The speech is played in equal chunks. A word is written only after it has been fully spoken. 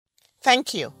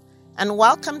Thank you, and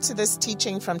welcome to this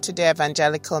teaching from Today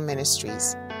Evangelical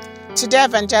Ministries. Today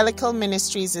Evangelical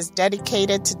Ministries is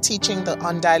dedicated to teaching the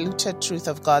undiluted truth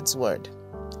of God's Word.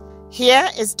 Here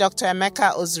is Dr.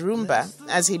 Emeka Ozurumba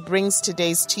as he brings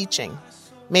today's teaching.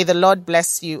 May the Lord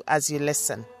bless you as you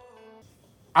listen.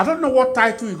 I don't know what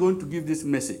title you're going to give this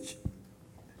message,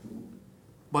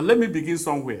 but let me begin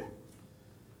somewhere.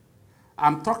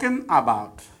 I'm talking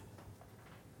about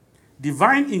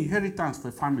divine inheritance for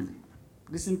family.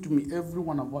 Listen to me, every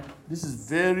one of us. This is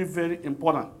very, very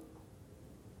important.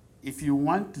 If you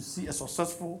want to see a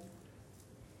successful,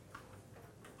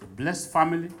 a blessed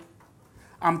family,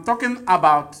 I'm talking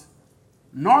about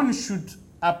none should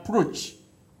approach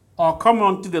or come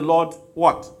unto the Lord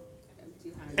what?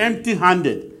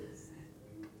 Empty-handed.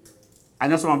 I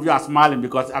know some of you are smiling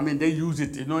because, they use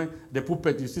it, the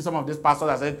pulpit. You see some of these pastors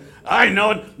that said, I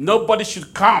know nobody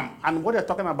should come. And what they're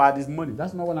talking about is money.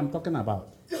 That's not what I'm talking about.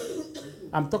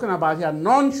 I'm talking about here,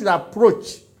 none should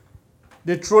approach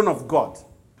the throne of God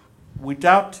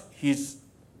without his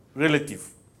relative,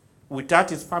 without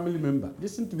his family member.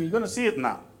 Listen to me, you're going to see it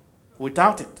now.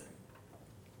 Without it.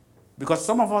 Because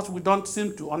some of us, we don't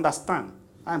seem to understand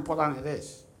how important it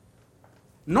is.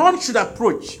 None should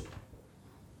approach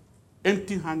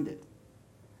empty-handed.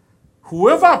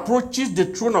 Whoever approaches the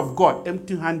throne of God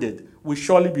empty-handed will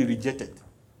surely be rejected.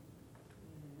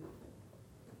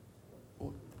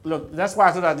 Look, that's why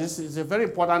I said that this is a very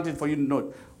important thing for you to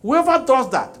note. Whoever does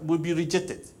that will be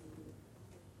rejected.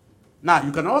 Now,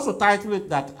 you can also title it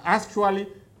that actually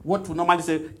what we normally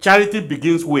say, charity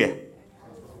begins where?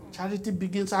 Charity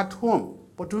begins at home,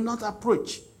 but do not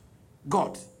approach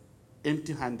God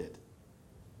empty-handed.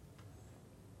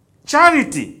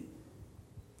 Charity,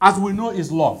 as we know,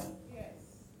 is love. Yes.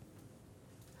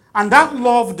 And that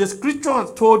love, the scripture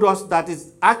has told us that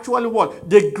is actually what?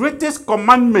 The greatest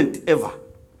commandment ever.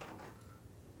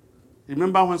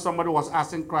 Remember when somebody was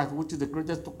asking Christ, which is the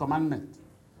greatest commandment?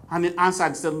 And he answered,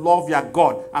 he said, love your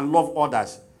God and love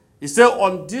others. He said,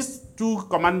 on these two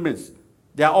commandments,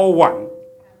 they are all one.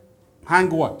 Hang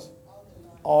what?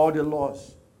 All the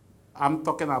laws. I'm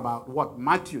talking about what?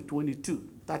 Matthew 22,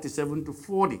 37 to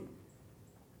 40.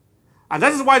 And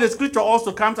that is why the scripture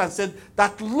also comes and said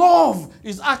that love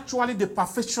is actually the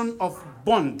perfection of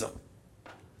bond.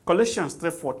 Colossians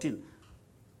 3:14.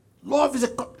 Love is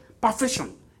a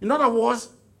perfection. In other words,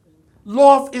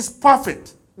 love is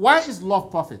perfect. Why is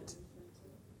love perfect?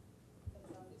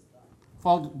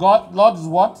 For God, Lord is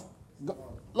what?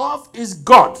 Love is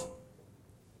God.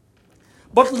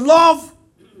 But love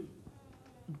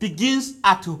begins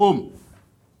at home.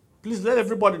 Please let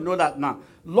everybody know that now.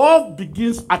 Love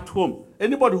begins at home.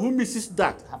 Anybody who misses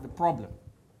that have a problem.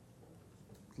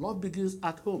 Love begins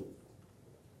at home.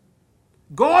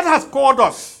 God has called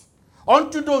us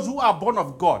unto those who are born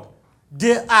of God.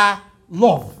 They are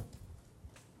love.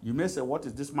 You may say, what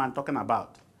is this man talking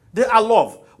about? They are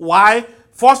love. Why?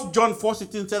 1 John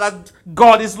 4:16 said that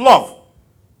God is love.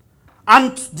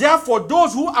 And therefore,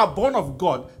 those who are born of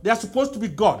God, they are supposed to be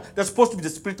God. They're supposed to be the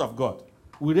Spirit of God.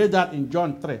 We read that in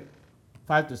John 3,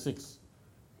 5 to 6.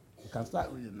 You can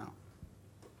start reading now.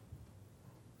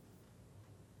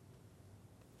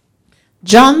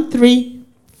 John 3,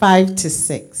 5 to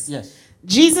 6. Yes.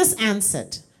 Jesus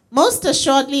answered, most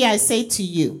assuredly I say to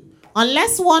you,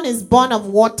 unless one is born of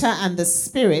water and the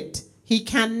Spirit, he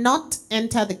cannot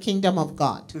enter the kingdom of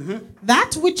God. Mm-hmm.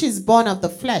 That which is born of the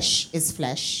flesh is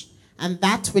flesh, and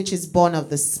that which is born of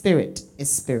the Spirit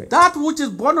is spirit. That which is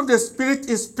born of the Spirit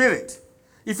is spirit.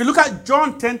 If you look at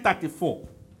John 10:34,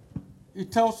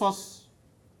 it tells us.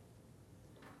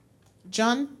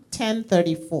 John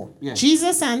 10:34. Yes.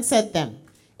 Jesus answered them,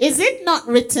 is it not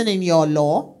written in your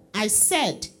law? I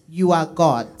said, you are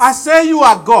God. I say you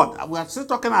are God. We are still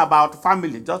talking about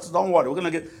family. Just don't worry. We're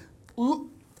going to get.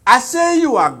 I say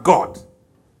you are God.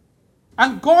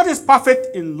 And God is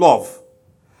perfect in love.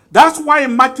 That's why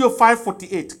in Matthew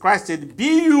 5:48, Christ said,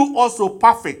 be you also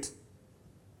perfect.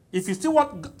 If you see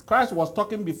what Christ was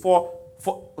talking before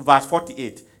verse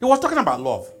 48, he was talking about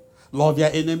love. Love your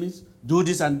enemies. Do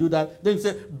this and do that. Then he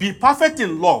said, be perfect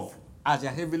in love as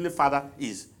your heavenly Father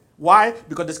is. Why?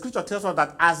 Because the scripture tells us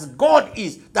that as God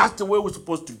is, that's the way we're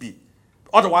supposed to be.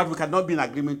 Otherwise, we cannot be in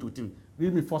agreement with him.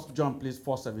 Read me 1 John, please,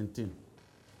 4:17.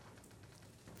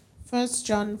 1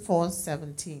 John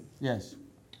 4:17. Yes.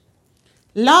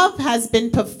 Love has been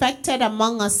perfected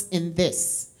among us in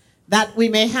this, that we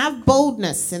may have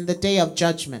boldness in the day of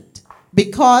judgment.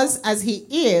 Because as he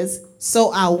is,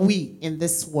 so are we in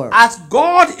this world. As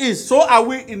God is, so are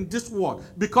we in this world.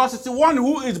 Because it's the one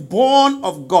who is born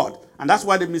of God. And that's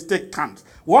why the mistake comes.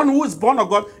 One who is born of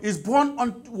God is born on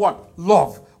what?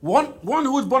 Love. One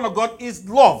who is born of God is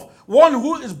love. One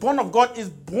who is born of God is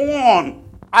born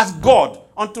as God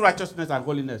unto righteousness and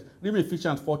holiness. Read me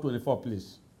Ephesians 4:24,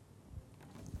 please.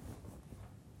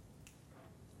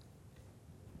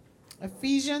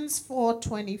 Ephesians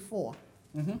 4:24.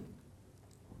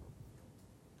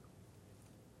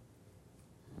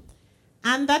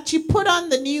 And that you put on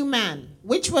the new man,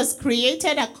 which was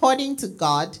created according to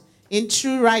God in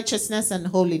true righteousness and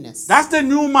holiness. That's the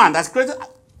new man that's created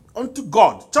unto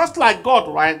God, just like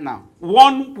God right now,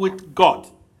 one with God.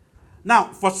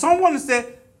 Now, for someone to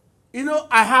say,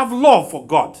 I have love for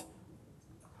God,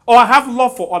 or I have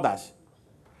love for others,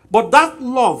 but that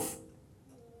love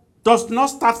does not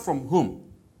start from whom?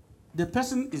 The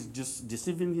person is just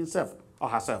deceiving himself or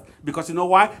herself. Because you know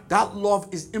why? That love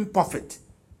is imperfect.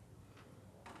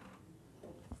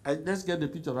 Let's get the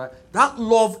picture right. That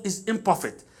love is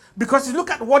imperfect. Because you look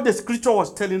at what the scripture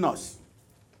was telling us.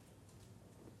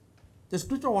 The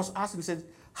scripture was asking, said,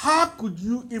 how could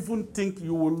you even think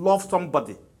you will love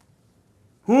somebody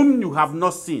whom you have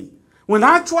not seen, when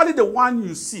actually the one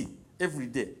you see every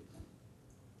day,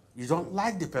 you don't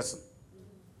like the person?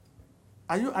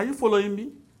 Are you following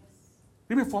me?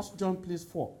 Read me 1 John, please,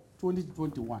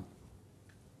 4:20-21.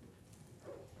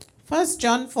 1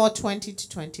 John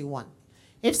 4:20-21.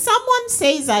 If someone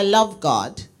says, I love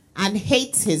God, and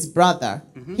hates his brother,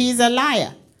 he is a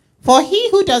liar. For he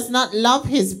who does not love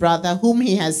his brother whom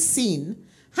he has seen,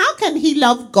 how can he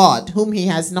love God whom he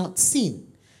has not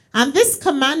seen? And this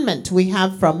commandment we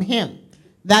have from him,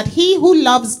 that he who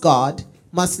loves God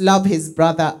must love his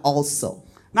brother also.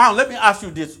 Now, let me ask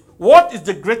you this. What is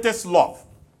the greatest love?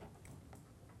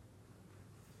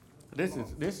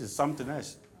 This is something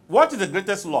else. What is the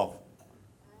greatest love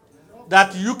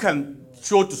that you can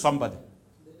show to somebody?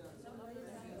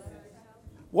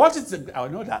 I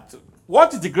know that.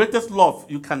 What is the greatest love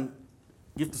you can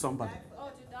give to somebody?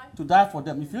 To die for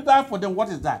them. If you die for them, what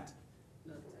is that?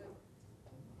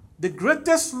 The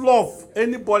greatest love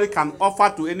anybody can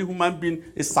offer to any human being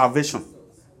is salvation.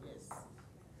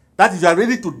 That is, you are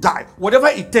ready to die, whatever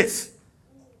it takes,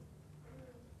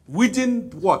 within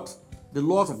what? The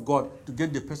laws of God, to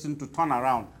get the person to turn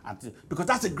around. Because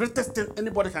that's the greatest thing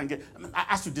anybody can get. I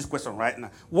ask you this question right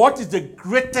now. What is the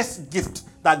greatest gift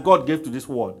that God gave to this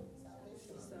world?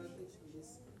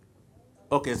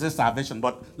 Okay, it's salvation,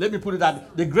 but let me put it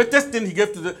that the greatest thing he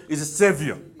gave to is a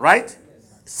Savior, right?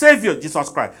 Savior, Jesus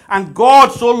Christ. And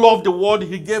God so loved the world,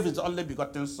 he gave his only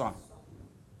begotten Son.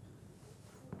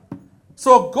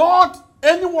 So God,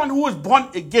 anyone who is born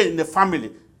again in the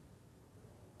family,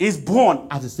 is born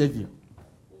as a Savior.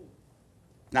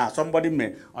 Now, somebody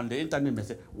on the internet may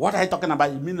say, what are you talking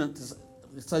about? You mean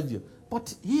a Savior?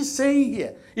 But he's saying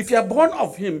here, if you are born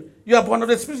of him, you are born of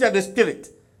the Spirit and the Spirit.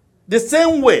 The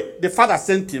same way the Father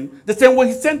sent him, the same way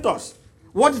he sent us.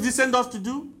 What did he send us to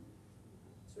do?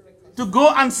 To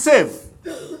go and save.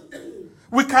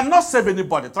 We cannot save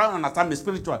anybody. Try to understand me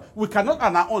spiritual. We cannot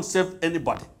on our own save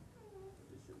anybody.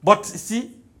 But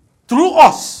see, through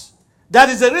us, there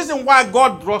is a reason why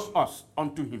God draws us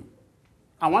unto him.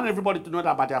 I want everybody to know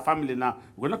that about their family now.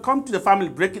 We're going to come to the family,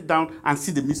 break it down, and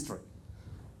see the mystery.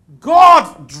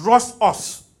 God draws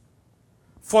us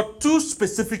for two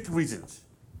specific reasons.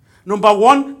 Number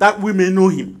one, that we may know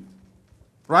him.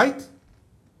 Right?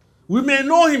 We may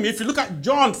know him. If you look at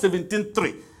John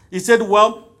 17:3, he said,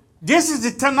 well, this is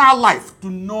eternal life, to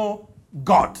know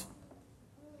God.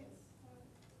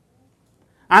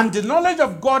 And the knowledge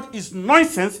of God is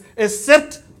nonsense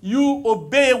except you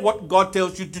obey what God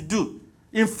tells you to do.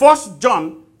 In 1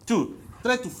 John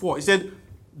 2:3-4, he said,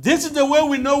 this is the way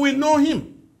we know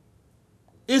him.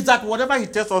 Is that whatever he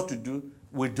tells us to do,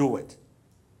 we do it.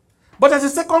 But there's a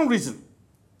second reason.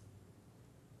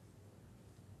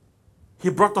 He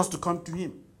brought us to come to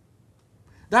him.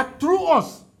 That through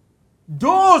us,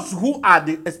 those who are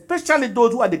especially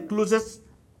those who are the closest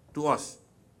to us,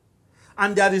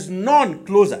 and there is none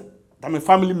closer than a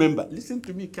family member. Listen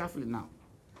to me carefully now.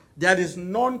 There is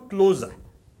none closer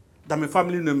than a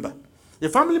family member. A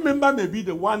family member may be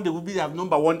the one that will be your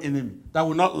number one enemy, that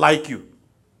will not like you.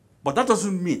 But that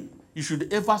doesn't mean you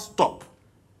should ever stop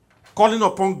calling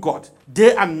upon God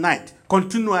day and night,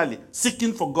 continually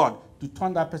seeking for God to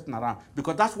turn that person around.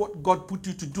 Because that's what God put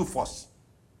you to do first.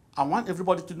 I want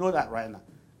everybody to know that right now.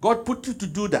 God put you to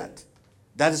do that.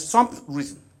 There is some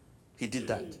reason he did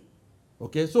that.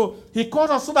 Okay, so he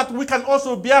called us so that we can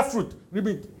also bear fruit.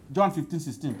 Read John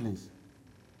 15:16, please.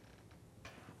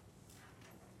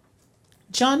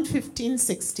 John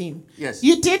 15:16. Yes.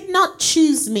 You did not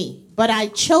choose me, but I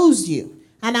chose you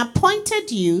and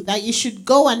appointed you that you should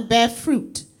go and bear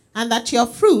fruit, and that your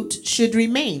fruit should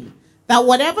remain, that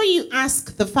whatever you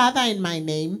ask the Father in my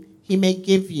name, he may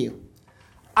give you.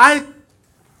 I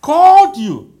called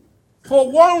you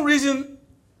for one reason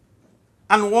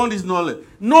and one reason only.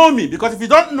 Know me, because if you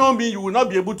don't know me, you will not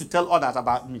be able to tell others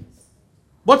about me.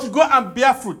 But you go and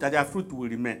bear fruit, that their fruit will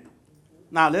remain.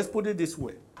 Now, let's put it this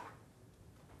way.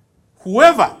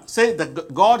 Whoever says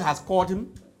that God has called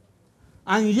him,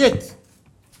 and yet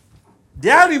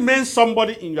there remains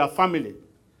somebody in your family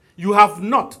you have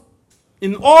not,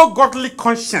 in all godly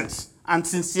conscience and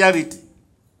sincerity,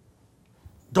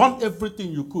 done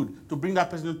everything you could to bring that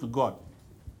person to God.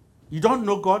 You don't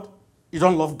know God, you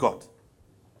don't love God.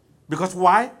 Because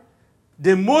why?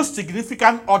 The most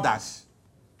significant others.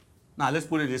 Now let's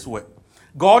put it this way.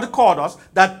 God called us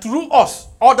that through us,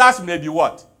 others may be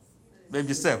what? May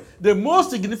be saved. The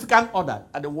most significant others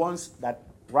are the ones that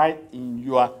right in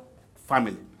your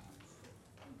family.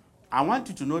 I want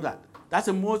you to know that. That's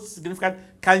the most significant.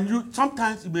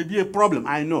 Sometimes it may be a problem,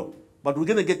 I know. But we're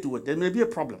going to get to it. There may be a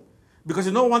problem. Because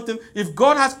you know one thing, if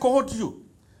God has called you,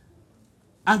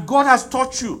 and God has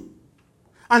taught you,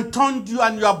 and turned you,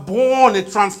 and you are born a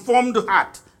transformed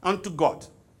heart unto God,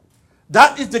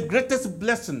 that is the greatest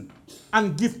blessing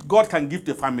and gift God can give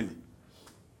to a family.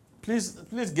 Please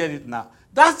get it now.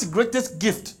 That's the greatest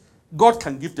gift God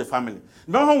can give to a family.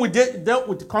 Remember when we dealt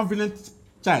with the covenant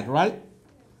child, right?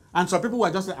 And some people were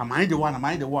just saying, am I the one? Am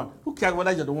I the one? Who cares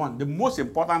whether you're the one? The most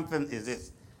important thing is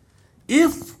this.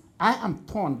 If I am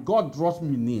torn, God draws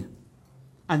me near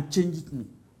and changes me.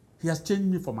 He has changed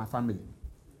me for my family.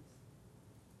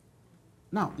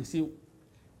 Now, you see,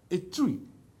 a tree,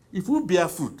 if we bear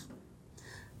fruit,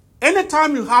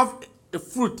 anytime you have a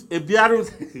fruit-bearing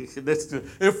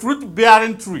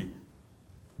tree,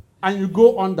 and you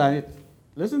go under it,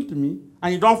 listen to me,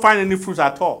 and you don't find any fruit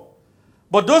at all.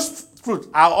 But those fruits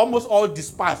are almost all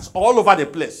dispersed all over the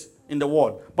place in the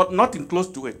world, but nothing close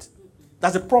to it.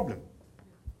 That's a problem.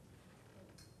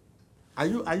 Are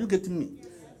you getting me?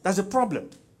 That's a problem.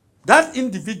 That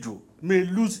individual may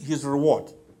lose his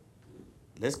reward.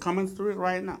 Let's comment through it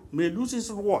right now. May lose his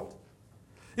reward.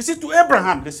 You see, to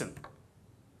Abraham, listen.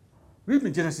 Read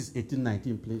me Genesis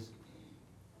 18:19, please.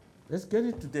 Let's get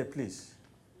it today, please.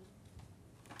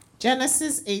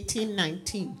 Genesis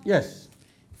 18:19. Yes.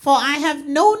 For I have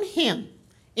known him,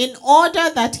 in order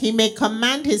that he may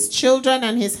command his children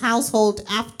and his household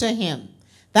after him,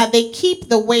 that they keep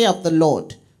the way of the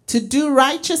Lord, to do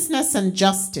righteousness and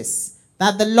justice,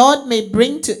 that the Lord may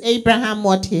bring to Abraham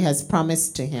what he has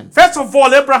promised to him. First of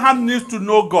all, Abraham needs to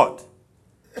know God.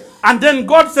 And then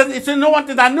God said, if you know one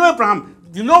thing, I know Abraham.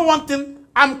 You know one thing?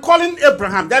 I'm calling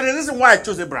Abraham. That is the reason why I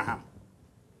chose Abraham.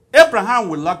 Abraham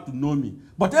will like to know me.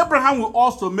 But Abraham will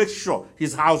also make sure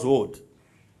his household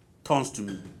turns to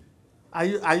me. Are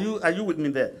you with me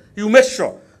there? He will make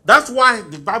sure. That's why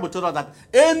the Bible told us that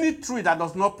any tree that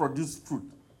does not produce fruit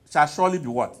shall surely be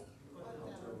what?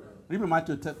 Read me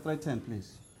Matthew 3:10,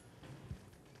 please.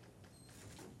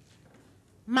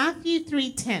 Matthew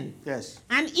 3:10. Yes.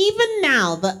 And even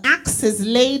now the axe is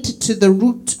laid to the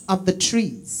root of the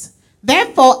trees.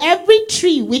 Therefore every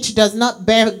tree which does not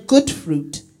bear good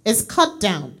fruit is cut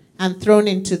down and thrown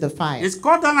into the fire. It's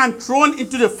cut down and thrown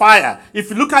into the fire. If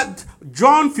you look at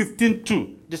John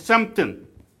 15:2, the same thing.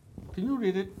 Can you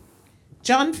read it?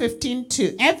 John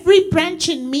 15:2. Every branch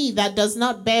in me that does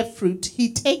not bear fruit,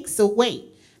 he takes away.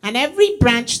 And every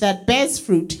branch that bears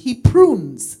fruit, he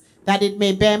prunes, that it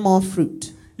may bear more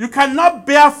fruit. You cannot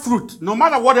bear fruit, no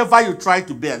matter whatever you try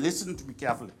to bear. Listen to me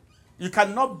carefully. You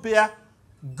cannot bear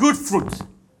good fruit,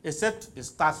 except it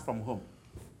starts from home.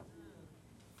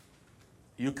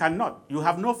 You cannot. You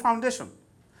have no foundation.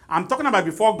 I'm talking about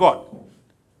before God.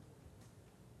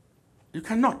 You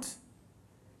cannot.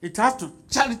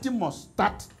 Charity must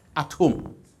start at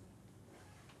home.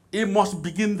 It must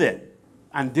begin there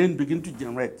and then begin to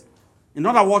generate. In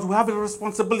other words, we have a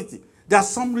responsibility. There's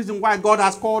some reason why God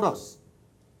has called us.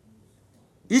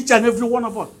 Each and every one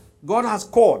of us, God has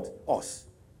called us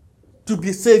to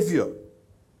be savior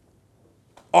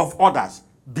of others,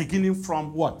 beginning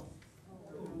from what?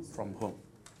 From home.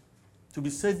 To be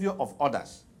savior of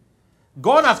others.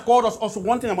 God has called us also.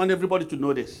 One thing I want everybody to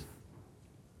know this.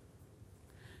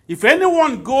 If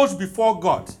anyone goes before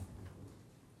God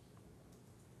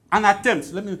and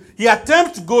he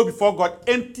attempts to go before God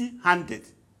empty-handed,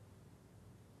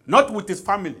 not with his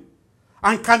family,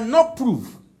 and cannot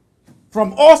prove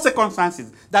from all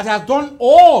circumstances that he has done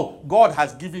all God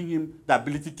has given him the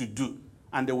ability to do,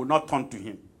 and they will not turn to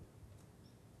him,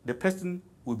 the person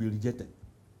will be rejected.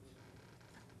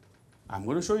 I'm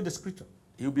going to show you the scripture.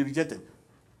 He will be rejected.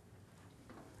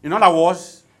 In other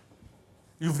words,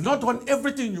 you've not done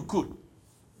everything you could.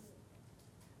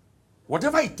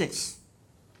 Whatever it takes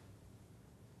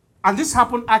And this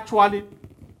happened actually,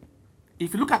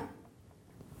 if you look at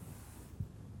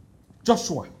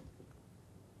Joshua,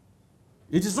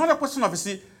 it is not a question of, you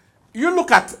see, you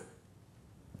look at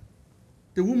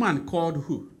the woman called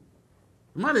who?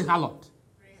 Not a harlot.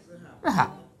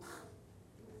 Rahab.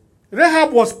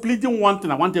 Rahab was pleading one thing.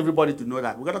 I want everybody to know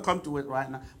that. We're going to come to it right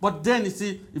now. But then, you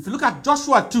see, if you look at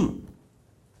Joshua 2,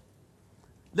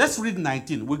 let's read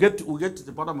 19. We'll get to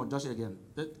the bottom of Joshua again.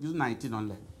 Use 19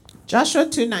 only. Joshua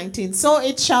 2:19. So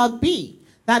it shall be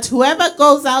that whoever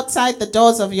goes outside the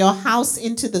doors of your house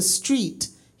into the street,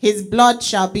 his blood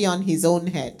shall be on his own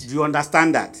head. Do you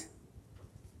understand that?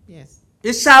 Yes.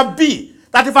 It shall be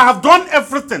that if I have done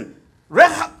everything,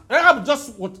 Rahab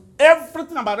just what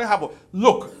everything about Rahab.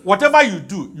 Look, whatever you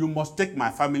do, you must take my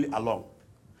family along.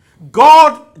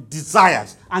 God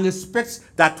desires and expects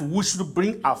that we should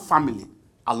bring our family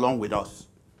along with us.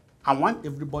 I want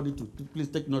everybody to please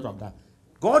take note of that.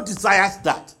 God desires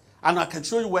that, and I can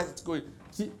show you where it's going.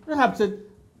 See, Rahab said,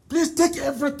 please take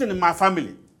everything in my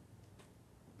family.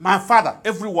 My father,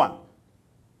 everyone.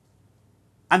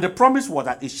 And the promise was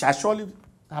that it shall surely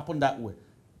happen that way.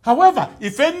 However,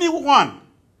 if anyone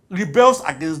rebels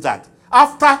against that,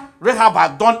 after Rahab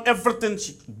had done everything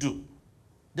she could do,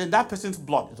 then that person's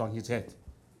blood is on his head.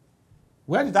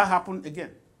 Where did that happen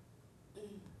again?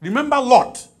 Remember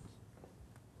Lot.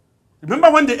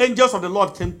 Remember when the angels of the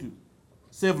Lord came to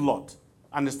save Lot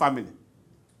and his family?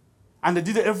 And they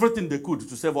did everything they could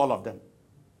to save all of them.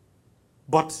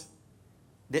 But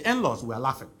the in-laws were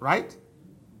laughing, right?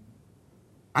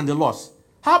 And they lost.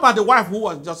 How about the wife who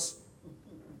was just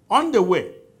on the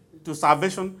way to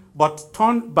salvation but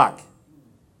turned back?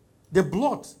 The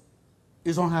blood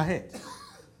is on her head,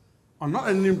 or not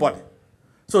anybody.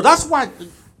 So that's why,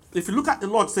 if you look at the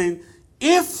Lord saying,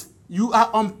 if you are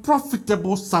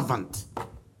unprofitable servant,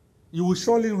 you will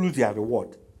surely lose your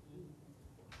reward.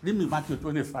 Read me Matthew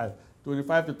 25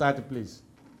 to 30, please.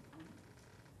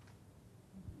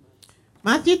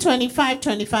 Matthew 25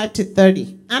 to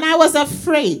 30. And I was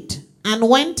afraid and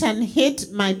went and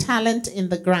hid my talent in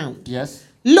the ground. Yes.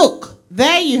 Look,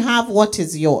 there you have what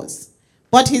is yours.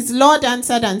 But his Lord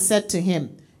answered and said to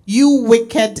him, you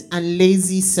wicked and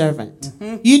lazy servant.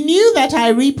 Mm-hmm. You knew that I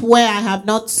reap where I have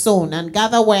not sown and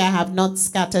gather where I have not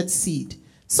scattered seed.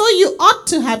 So you ought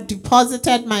to have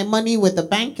deposited my money with the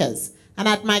bankers, and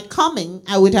at my coming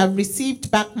I would have received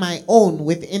back my own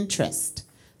with interest.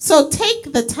 So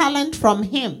take the talent from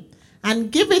him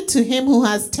and give it to him who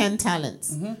has 10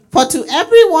 talents. Mm-hmm. For to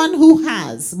everyone who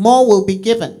has, more will be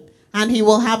given, and he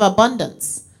will have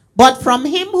abundance. But from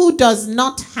him who does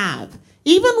not have,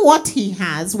 even what he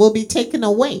has will be taken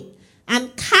away.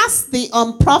 And cast the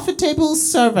unprofitable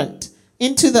servant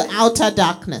into the outer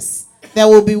darkness. There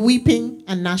will be weeping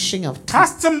and gnashing of teeth.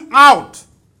 Cast him out.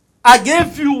 I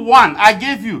gave you one.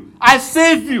 I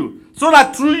saved you, so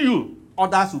that through you,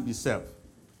 others will be saved.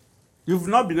 You've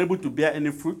not been able to bear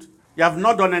any fruit. You have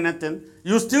not done anything.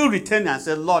 You still return and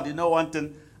say, Lord, you know one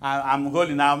thing, I'm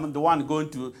holy now. I'm the one going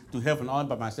to heaven all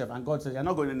by myself. And God says, you're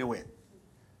not going anywhere.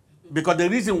 Because the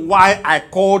reason why I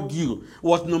called you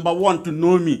was, number one, to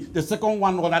know me. The second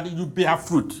one was that you bear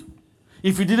fruit.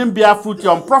 If you didn't bear fruit,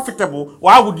 you're unprofitable.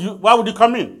 Why would you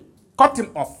come in? Cut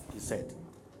him off, he said.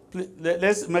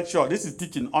 Let's make sure this is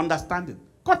teaching, understanding.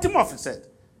 Cut him off, he said.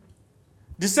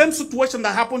 The same situation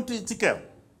that happened to Ezekiel.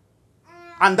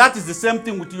 And that is the same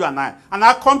thing with you and I. And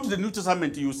I'll come to the New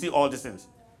Testament, you will see all these things.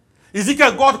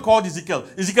 Ezekiel, God called Ezekiel.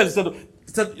 Ezekiel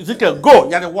said, Ezekiel, go,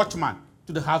 you're the watchman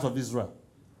to the house of Israel.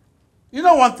 You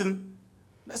know one thing?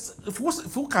 If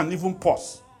we can even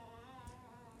pause.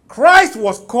 Christ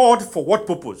was called for what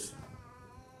purpose?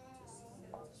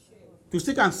 To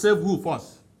seek and save who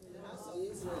first?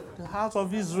 The house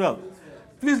of Israel.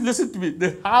 Please listen to me.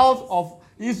 The house of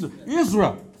Israel.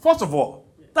 Israel, first of all.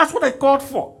 That's what I called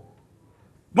for.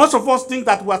 Most of us think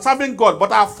that we are serving God,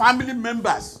 but our family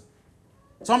members,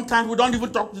 sometimes we don't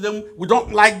even talk to them, we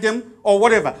don't like them, or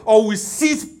whatever. Or we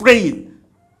cease praying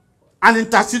and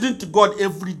interceding to God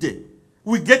every day.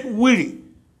 We get weary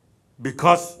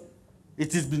because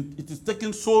it is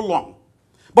taking so long.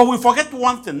 But we forget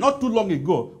one thing. Not too long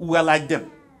ago, we were like them.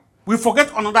 We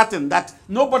forget another thing, that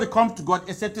nobody comes to God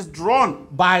except is drawn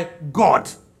by God.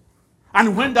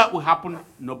 And when that will happen,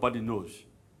 nobody knows.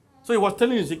 So he was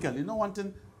telling Ezekiel, you know one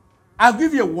thing? I'll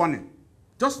give you a warning.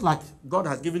 Just like God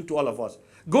has given to all of us.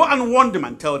 Go and warn them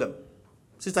and tell them.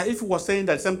 Sister, if he was saying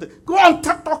that same thing, go and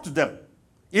talk to them.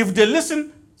 If they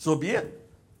listen, so be it.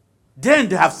 Then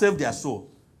they have saved their soul.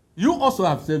 You also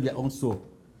have saved your own soul.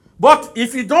 But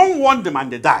if you don't warn them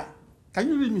and they die, can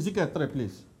you read Ezekiel 3,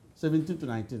 please? 17 to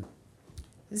 19.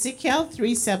 Ezekiel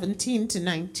 3:17 to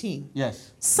 19.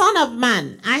 Yes. Son of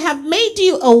man, I have made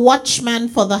you a watchman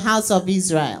for the house of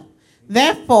Israel.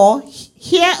 Therefore,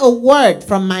 hear a word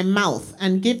from my mouth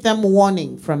and give them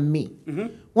warning from me. Mm-hmm.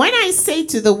 When I say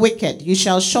to the wicked, you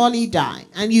shall surely die,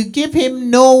 and you give him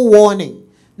no warning,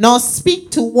 nor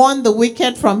speak to warn the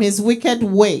wicked from his wicked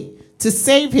way, to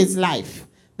save his life,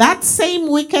 that same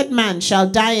wicked man shall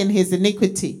die in his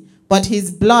iniquity, but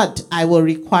his blood I will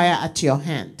require at your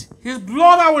hand. His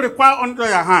blood I will require under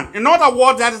your hand. In other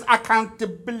words, that is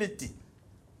accountability.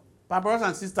 My brothers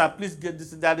and sisters, please get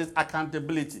this. That is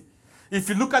accountability. If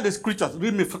you look at the scriptures,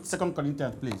 read me 2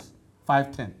 Corinthians, please.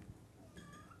 5:10.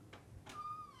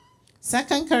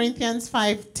 2 Corinthians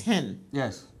 5:10.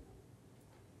 Yes.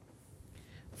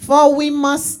 For we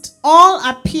must all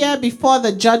appear before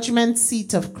the judgment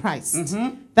seat of Christ,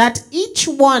 that each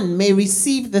one may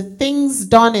receive the things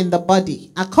done in the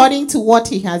body according to what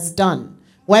he has done,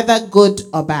 whether good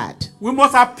or bad. We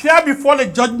must appear before the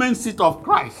judgment seat of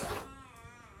Christ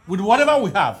with whatever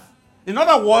we have. In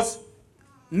other words,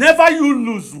 never you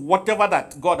lose whatever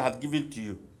that God has given to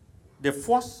you. The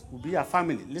first will be a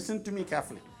family. Listen to me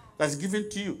carefully. That's given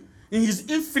to you. In his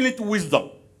infinite wisdom,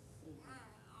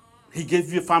 he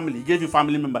gave you a family. He gave you a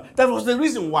family member. That was the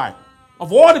reason why,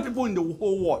 of all the people in the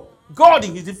whole world, God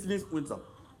in his infinite wisdom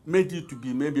made you to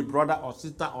be maybe brother or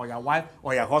sister or your wife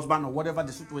or your husband or whatever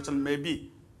the situation may be.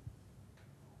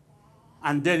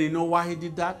 And then you know why he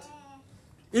did that?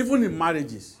 Even in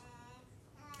marriages,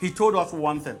 he told us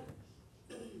one thing.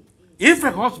 If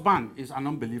a husband is an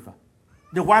unbeliever,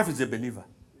 the wife is a believer.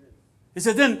 He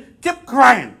said, then keep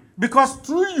crying, because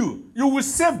through you, you will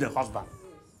save the husband.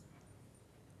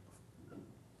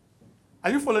 Are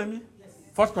you following me? Yes.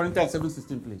 1 Corinthians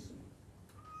 7:16, please.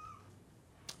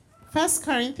 1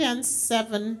 Corinthians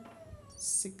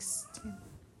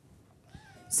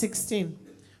 7:16.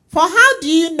 For how do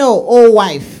you know, O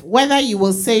wife, whether you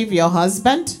will save your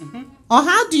husband? Or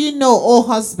how do you know, O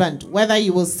husband, whether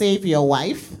you will save your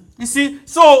wife? You see,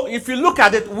 so if you look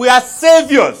at it, we are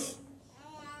saviors.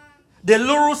 The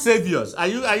literal saviors. Are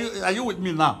you with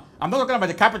me now? I'm not talking about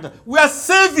the capital. We are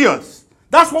saviors.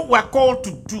 That's what we are called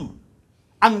to do.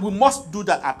 And we must do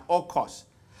that at all costs.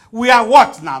 We are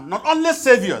what now? Not only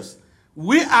saviors,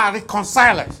 we are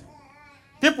reconcilers.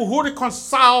 People who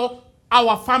reconcile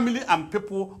our family and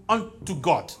people unto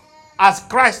God. As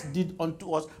Christ did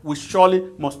unto us, we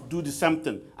surely must do the same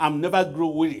thing and never grow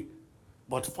weary,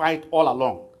 but fight all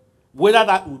along. Whether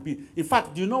that will be. In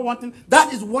fact, do you know one thing?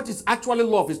 That is what is actually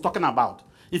love is talking about.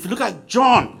 If you look at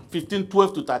John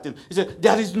 15:12-13, he said,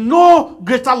 there is no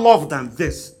greater love than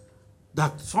this,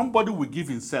 that somebody will give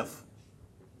himself.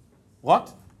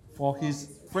 What? For his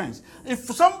friends.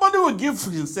 If somebody will give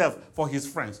himself for his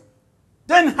friends,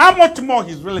 then how much more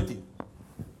his relative?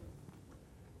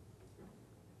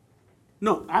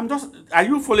 No, are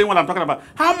you following what I'm talking about?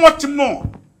 How much more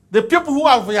the people who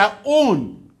have their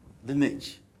own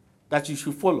lineage that you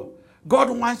should follow? God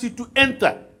wants you to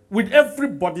enter with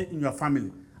everybody in your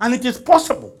family. And it is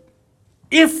possible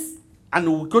if,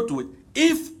 and we'll go to it,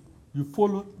 if you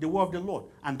follow the word of the Lord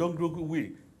and don't grow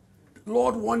weary.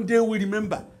 Lord, one day we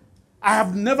remember. I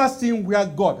have never seen where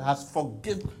God has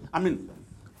forgotten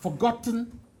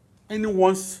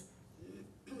anyone's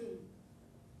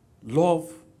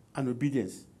love and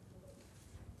obedience.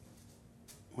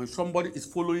 When somebody is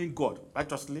following God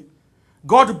righteously,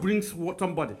 God brings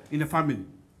somebody in a family.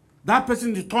 That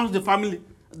person returns the family,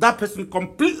 that person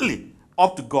completely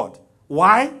up to God.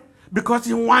 Why? Because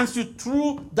he wants you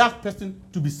through that person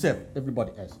to be saved,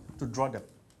 everybody else, to draw them.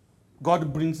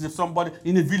 God brings somebody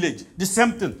in a village, the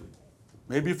same thing.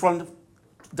 Maybe from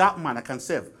that man I can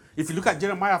save. If you look at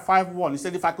Jeremiah 5:1, he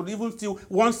said, if I could even see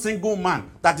one single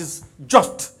man that is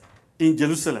just in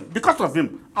Jerusalem, because of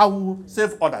him, I will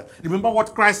save others. Remember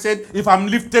what Christ said, if I'm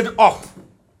lifted up,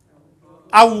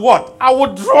 I will what? I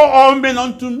will draw all men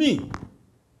unto me.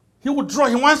 He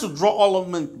wants to draw all of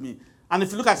men to me. And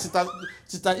if you look at Sister,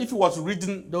 if you was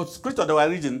reading the scripture they were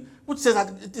reading, which says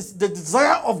that it is the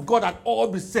desire of God that all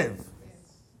be saved.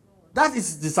 That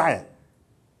is desire.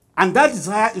 And that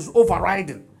desire is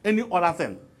overriding any other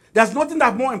thing. There's nothing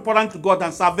that's more important to God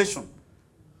than salvation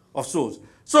of souls.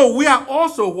 So we are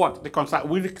also what? Reconcile.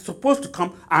 We're supposed to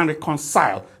come and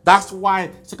reconcile. That's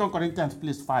why 2 Corinthians,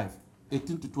 please,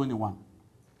 5:18-21.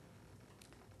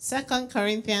 2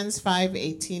 Corinthians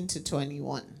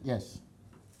 5:18-21. Yes.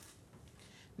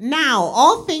 Now,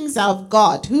 all things are of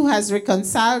God, who has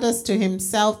reconciled us to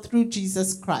himself through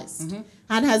Jesus Christ,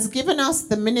 and has given us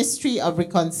the ministry of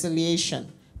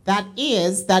reconciliation. That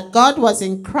is, that God was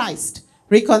in Christ,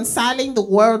 reconciling the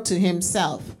world to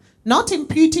himself, not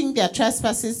imputing their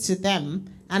trespasses to them,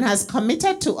 and has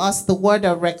committed to us the word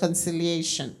of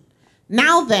reconciliation.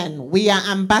 Now then, we are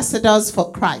ambassadors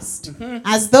for Christ,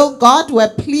 as though God were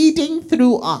pleading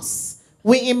through us.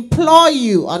 We implore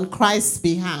you on Christ's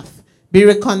behalf, be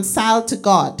reconciled to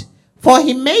God. For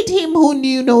he made him who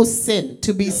knew no sin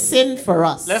to be sin for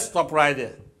us. Let's stop right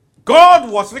there. God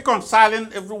was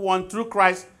reconciling everyone through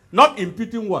Christ, not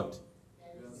imputing what?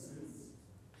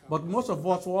 But most of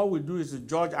us, what we do is to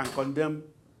judge and condemn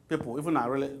people, even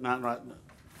our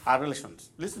relations.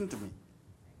 Listen to me.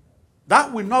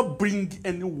 That will not bring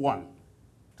anyone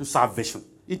to salvation.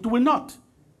 It will not.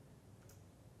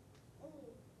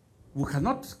 We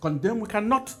cannot condemn, we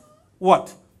cannot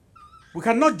what? We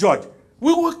cannot judge.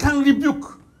 We can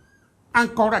rebuke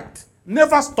and correct.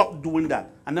 Never stop doing that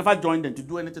and never join them to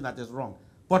do anything that is wrong.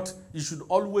 But you should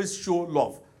always show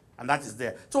love, and that is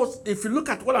there. So if you look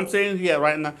at what I'm saying here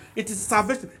right now, it is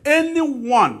salvation.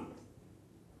 Anyone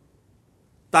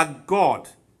that God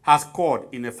has called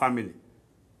in a family,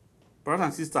 brothers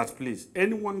and sisters, please,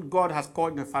 anyone God has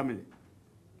called in a family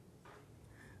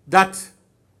that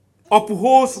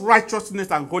upholds righteousness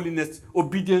and holiness,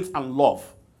 obedience and love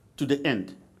to the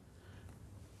end,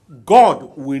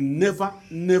 God will never,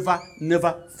 never,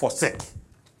 never forsake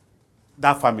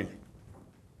that family.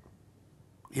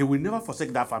 He will never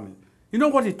forsake that family. You know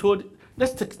what he told?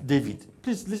 Let's take David.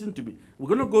 Please listen to me. We're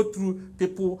going to go through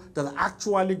people that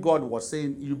actually God was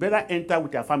saying, you better enter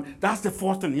with your family. That's the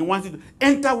first thing. He wants you to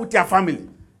enter with your family.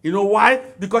 You know why?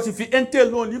 Because if you enter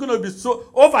alone, you're going to be so,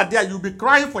 over there, you'll be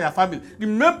crying for your family.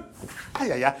 Remember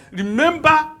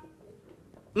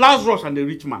Lazarus and the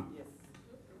rich man.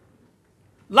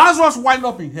 Lazarus wound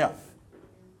up in hell.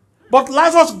 But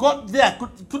Lazarus got there,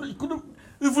 couldn't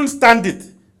even stand it.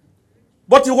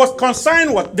 But he was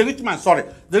concerned with the rich man,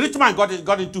 The rich man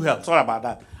got into hell. Sorry about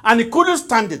that. And he couldn't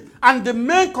stand it. And the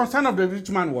main concern of the rich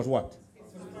man was what?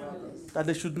 That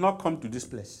they should not come to this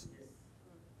place.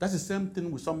 That's the same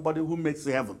thing with somebody who makes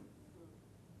heaven.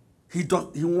 He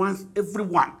wants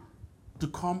everyone to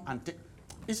come and take.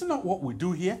 Isn't that what we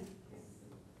do here?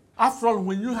 After all,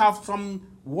 when you have some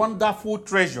wonderful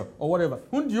treasure or whatever,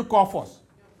 whom do you call first?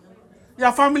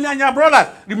 Your family and your brothers.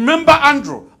 Remember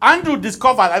Andrew. Andrew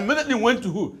discovered, immediately went to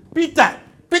who? Peter.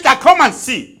 Peter, come and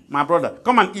see, my brother.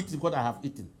 Come and eat what I have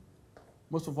eaten.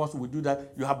 Most of us will do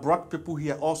that. You have brought people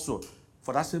here also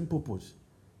for that same purpose.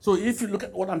 So if you look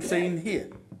at what I'm saying here,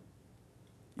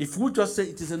 if we just say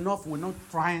it is enough, we're not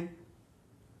trying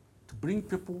to bring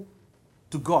people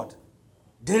to God,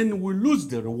 then we lose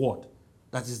the reward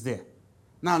that is there.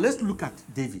 Now let's look at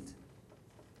David.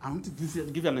 I want to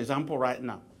give you an example right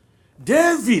now.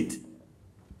 David,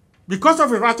 because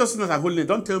of his righteousness and holiness,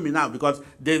 don't tell me now because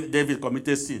David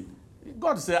committed sin.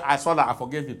 God said, I saw that, I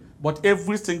forgave him. But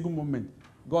every single moment,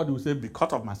 God will say,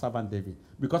 because of my servant David,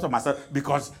 because of myself,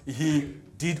 because he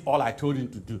did all I told him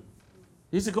to do.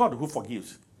 He's a God who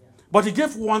forgives. But he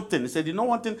gave one thing. He said, you know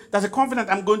one thing? There's a covenant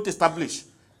I'm going to establish.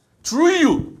 Through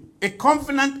you, a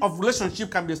covenant of relationship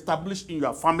can be established in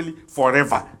your family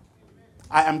forever.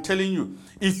 I am telling you,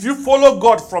 if you follow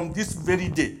God from this very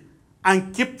day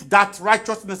and keep that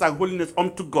righteousness and holiness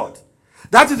unto God,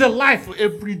 that is a life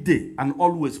every day and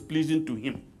always pleasing to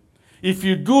him. If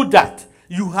you do that,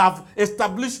 you have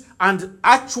established and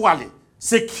actually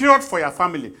secured for your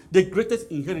family the greatest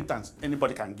inheritance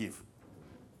anybody can give.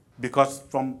 Because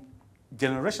from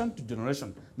generation to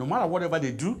generation, no matter whatever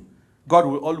they do, God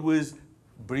will always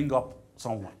bring up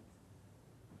someone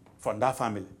from that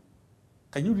family.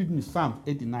 Can you read me Psalm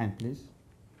 89, please?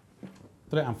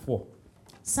 3 and 4.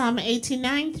 Psalm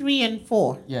 89, 3 and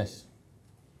 4. Yes.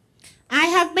 I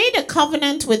have made a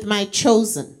covenant with my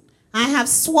chosen. I have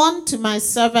sworn to my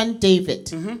servant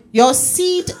David. Your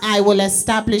seed I will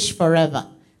establish forever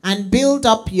and build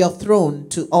up your throne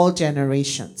to all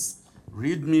generations.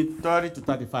 Read me 30 to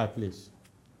 35, please.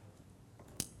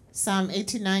 Psalm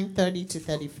 89, 30 to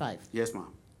 35. Yes, ma'am.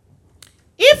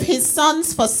 If his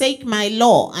sons forsake my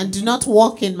law and do not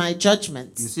walk in my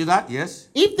judgments. You see that? Yes.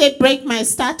 If they break my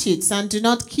statutes and do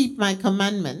not keep my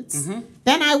commandments,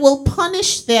 then I will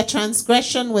punish their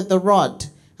transgression with the rod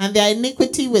and their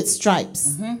iniquity with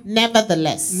stripes.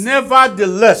 Nevertheless.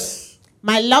 Nevertheless.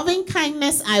 My loving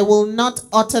kindness I will not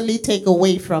utterly take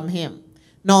away from him,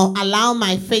 nor allow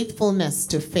my faithfulness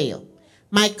to fail.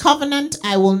 My covenant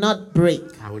I will not break,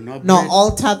 nor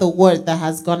alter the word that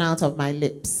has gone out of my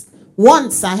lips.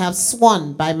 Once I have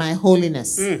sworn by my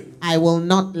holiness, I will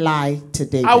not lie to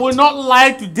David. I will not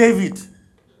lie to David.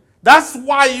 That's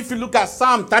why if you look at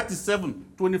Psalm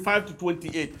 37, 25 to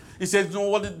 28, he says, you know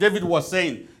what David was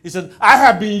saying? He said, I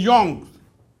have been young,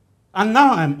 and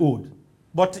now I'm old.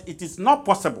 But it is not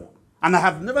possible, and I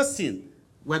have never seen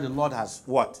where the Lord has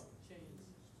what?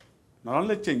 Not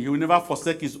only change, he will never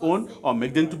forsake his own or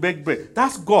make them to beg bread.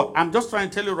 That's God. I'm just trying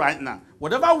to tell you right now.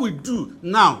 Whatever we do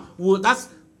now, that's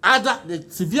either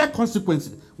the severe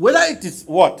consequences. Whether it is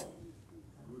what?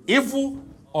 Evil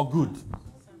or good.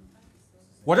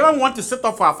 Whatever we want to set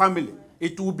up for our family,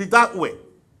 it will be that way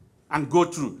and go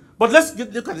through. But let's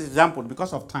look at the example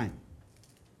because of time.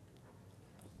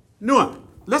 Noah.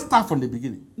 Let's start from the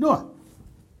beginning. Noah.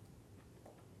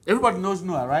 Everybody knows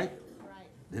Noah, right? Right.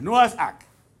 The Noah's Ark.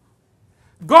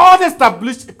 God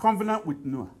established a covenant with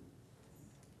Noah.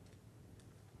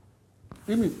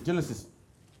 Give me Genesis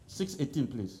 6:18,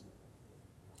 please.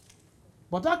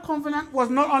 But that covenant was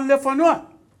not only for Noah.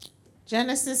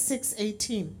 Genesis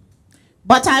 6:18.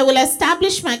 But I will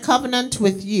establish my covenant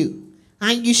with you,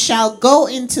 and you shall go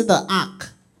into the ark,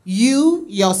 you,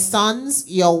 your sons,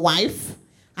 your wife,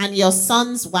 and your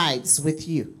sons' wives with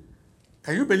you.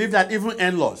 Can you believe that even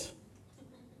in-laws?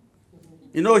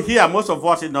 You know, here, most of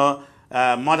us,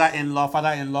 mother-in-law,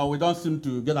 father-in-law, we don't seem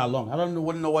to get along. I don't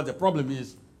know what the problem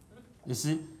is, you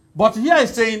see. But here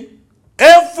it's saying,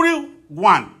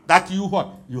 everyone that you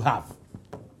have.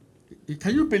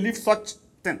 Can you believe such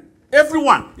thing?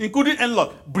 Everyone, including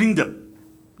in-laws, bring them.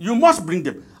 You must bring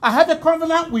them. I have a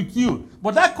covenant with you,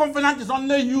 but that covenant is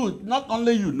only you, not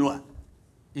only you, Noah.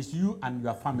 It's you and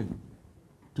your family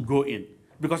to go in.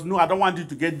 Because no, I don't want you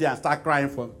to get there and start crying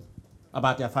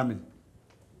about your family.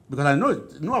 Because I know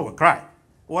Noah will cry.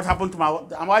 What happened to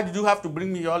why did you have to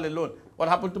bring me all alone? What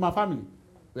happened to my family?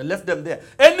 We left them there.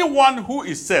 Anyone who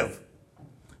is saved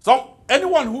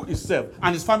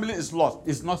and his family is lost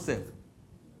is not saved.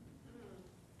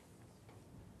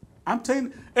 I'm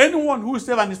saying anyone who is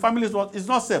saved and his family is lost is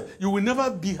not saved. You will never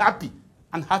be happy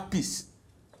and have peace.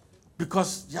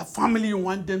 Because your family, you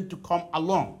want them to come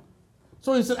along.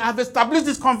 So he said, I've established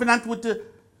this covenant with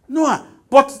Noah.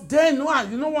 But then Noah,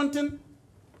 you know one thing?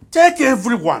 Take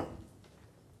everyone.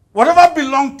 Whatever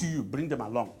belongs to you, bring them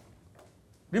along.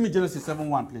 Read me Genesis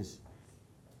 7:1, please.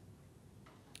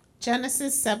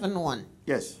 Genesis 7:1.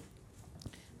 Yes.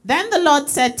 Then the Lord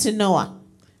said to Noah,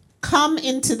 come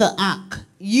into the ark,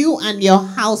 you and your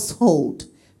household,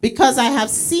 because I have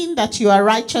seen that you are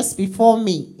righteous before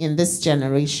me in this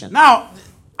generation. Now,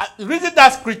 reading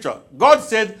that scripture, God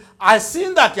said, I've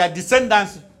seen that your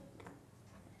descendants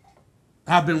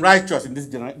have been righteous in this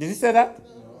generation. Did he say that?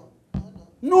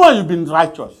 No, you've been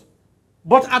righteous.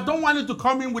 But I don't want you to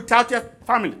come in without your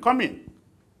family. Come in.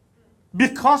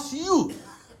 Because you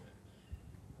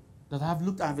that have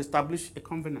looked and have established a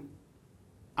covenant.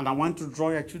 And I want to draw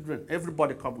your children.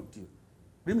 Everybody come with you.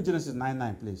 Read me Genesis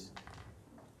 9:9, please.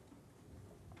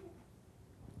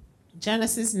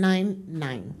 Genesis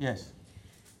 9:9. Yes.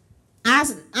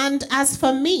 As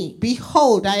for me,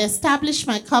 behold, I establish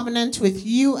my covenant with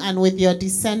you and with your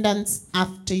descendants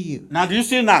after you. Now, do you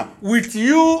see now? With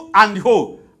you and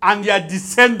who? And your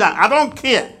descendants. I don't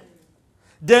care.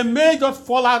 They may just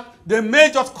fall out. They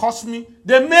may just curse me.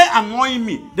 They may annoy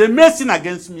me. They may sin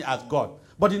against me as God.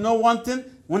 But you know one thing?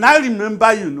 When I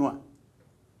remember you, Noah,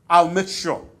 I'll make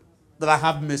sure that I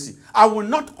have mercy. I will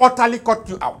not utterly cut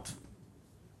you out.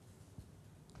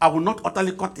 I will not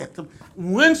utterly cut you out.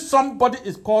 When somebody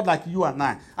is called like you and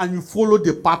I, and you follow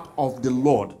the path of the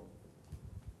Lord,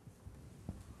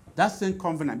 that's same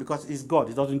covenant, because it's God.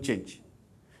 It doesn't change.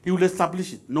 He will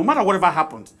establish it. No matter whatever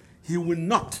happens, he will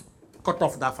not cut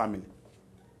off that family.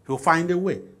 He will find a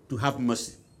way to have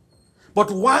mercy.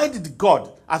 But why did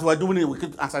God, as we're doing it, we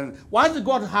keep answering, why did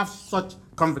God have such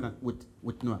covenant with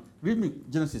Noah? Read me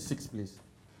Genesis 6, please.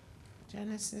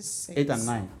 Genesis 6. 8 and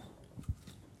 9.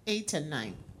 8 and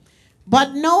 9.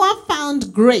 But Noah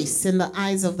found grace in the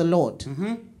eyes of the Lord.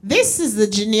 Mm-hmm. This is the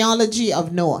genealogy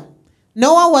of Noah.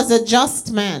 Noah was a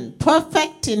just man,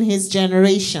 perfect in his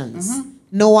generations. Mm-hmm.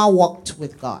 Noah walked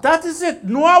with God. That is it.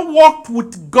 Noah walked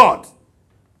with God.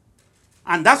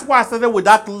 And that's why I started with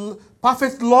that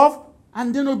perfect love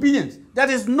and then obedience. There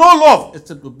is no love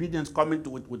except obedience coming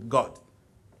to it with God.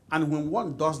 And when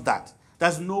one does that,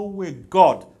 there's no way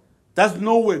God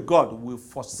will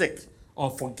forsake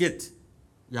or forget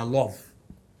your love.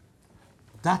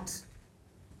 That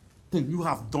thing you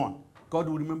have done, God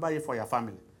will remember it for your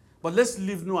family. But let's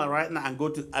leave Noah right now and go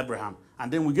to Abraham.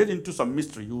 And then we get into some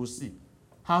mystery. You will see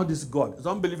how this God, it's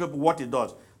unbelievable what he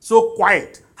does. So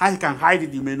quiet, how he can hide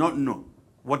it, you may not know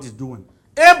what he's doing.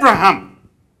 Abraham.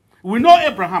 We know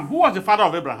Abraham. Who was the father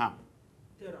of Abraham?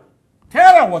 Terah.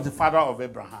 Terah was the father of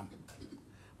Abraham.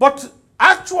 But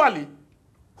actually,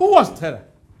 who was Terah?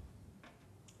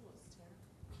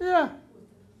 Yeah.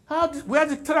 Where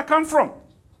did Terah come from?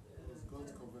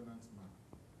 God's covenant man.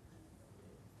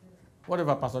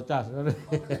 Whatever, Pastor Charles.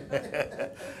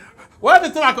 Where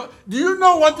did Terah come? Do you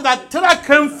know what that Terah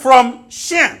came from?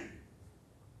 Shem.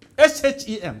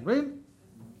 Shem, right?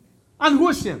 And who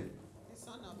is Shem?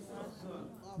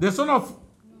 The son of.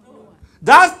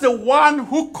 That's the one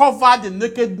who covered the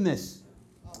nakedness.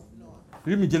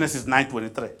 Read me Genesis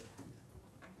 9:23.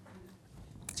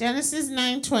 Genesis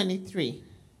 9:23.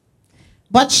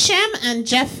 But Shem and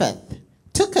Japheth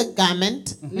took a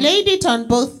garment, laid it on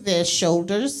both their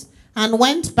shoulders, and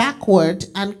went backward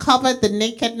and covered the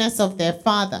nakedness of their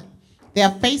father. Their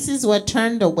faces were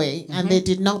turned away, and they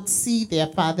did not see their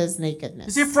father's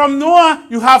nakedness. You see, from Noah,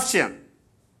 you have Shem.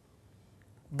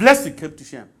 Blessing came to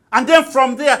Shem. And then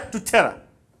from there to Terah.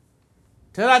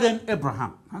 Terah then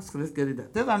Abraham. Let's get it there.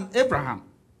 Terah and Abraham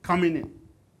coming in.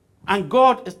 And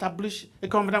God established a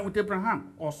covenant with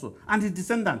Abraham also. And his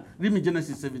descendant. Read me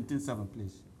Genesis 17:7,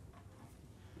 please.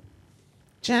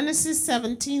 Genesis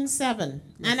 17:7.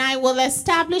 And I will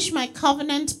establish my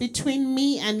covenant between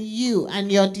me and you and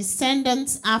your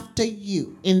descendants after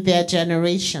you in their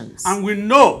generations. And we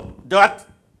know that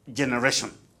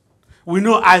generation. We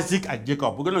know Isaac and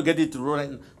Jacob. We're going to get it right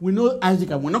now. We know Isaac,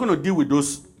 and we're not going to deal with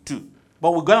those two.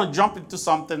 But we're going to jump into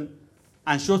something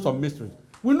and show some mysteries.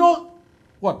 We know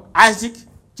what? Isaac,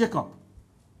 Jacob.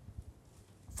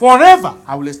 Forever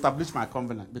I will establish my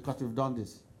covenant because we've done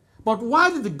this. But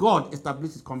why did God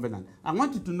establish his covenant? I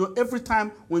want you to know every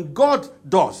time when God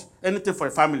does anything for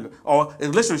a family or a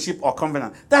relationship or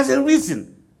covenant, there's a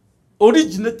reason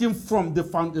originating from the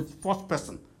first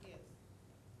person.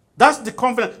 That's the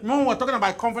covenant. Remember, we're talking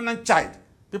about a covenant child.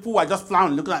 People who are just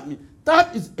flying looking at me.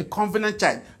 That is a covenant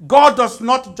child. God does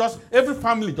not just, every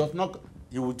family does not,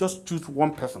 he will just choose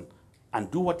one person and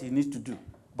do what he needs to do.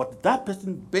 But that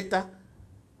person better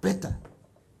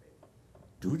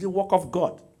do the work of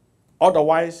God.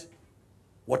 Otherwise,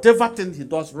 whatever thing he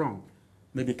does wrong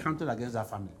may be counted against that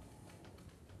family.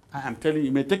 I am telling you,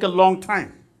 it may take a long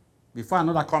time before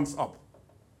another comes up.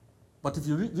 But if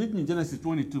you read me Genesis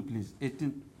 22, please,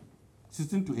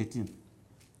 16 to 18.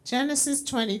 Genesis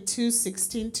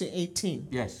 22:16 to 18.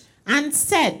 Yes. And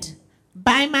said,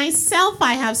 by myself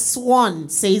I have sworn,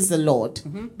 says the Lord,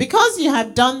 because you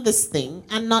have done this thing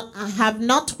and have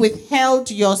not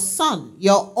withheld your son,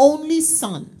 your only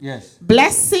son. Yes.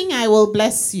 Blessing I will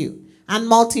bless you, and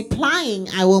multiplying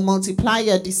I will multiply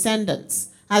your descendants,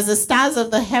 as the stars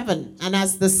of the heaven and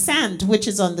as the sand which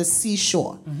is on the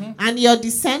seashore. And your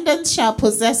descendants shall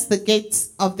possess the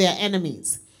gates of their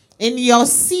enemies. In your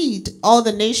seed, all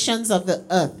the nations of the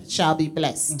earth shall be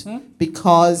blessed,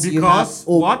 because you have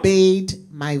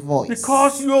obeyed my voice.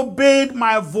 Because you obeyed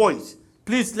my voice.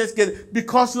 Please, let's get it.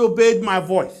 Because you obeyed my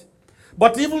voice.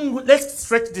 But even, let's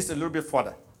stretch this a little bit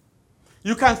further.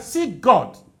 You can see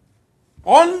God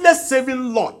only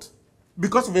saving Lot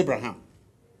because of Abraham.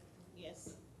 Yes.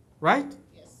 Right?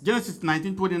 Yes. Genesis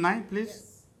 19:29, please.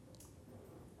 Yes.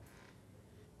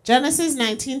 Genesis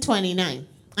 19:29.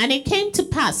 And it came to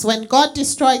pass when God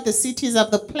destroyed the cities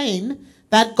of the plain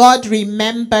that God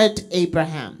remembered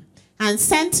Abraham and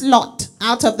sent Lot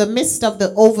out of the midst of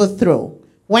the overthrow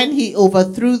when he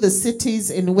overthrew the cities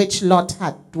in which Lot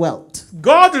had dwelt.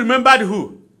 God remembered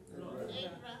who?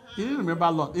 Abraham. He didn't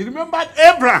remember Lot. He remembered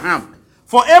Abraham.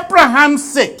 For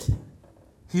Abraham's sake,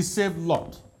 he saved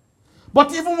Lot.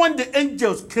 But even when the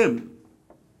angels came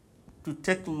to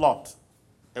take Lot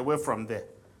away from there,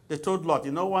 they told Lot,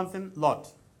 you know one thing?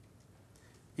 Lot,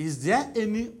 is there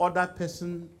any other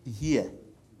person here?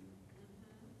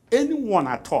 Anyone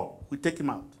at all, we take him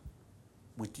out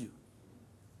with you.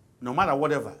 No matter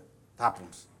whatever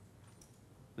happens.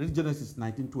 Read Genesis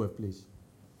 19:12, please.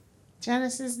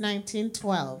 Genesis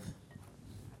 19:12.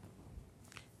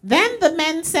 Then the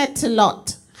men said to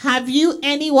Lot, have you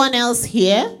anyone else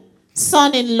here?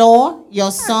 Son-in-law,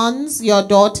 your sons, your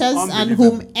daughters, and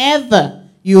whomever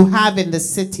you have in the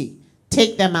city.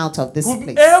 Take them out of this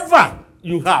place. Whoever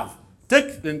you have.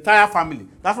 Take the entire family.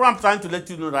 That's what I'm trying to let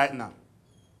you know right now.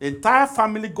 The entire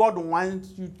family, God wants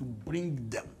you to bring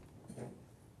them.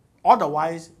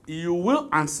 Otherwise, you will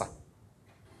answer.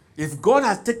 If God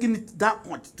has taken it that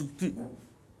much to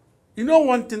you know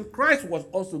one thing, Christ was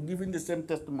also giving the same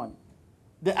testimony.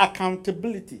 The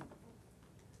accountability.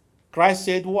 Christ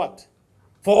said what?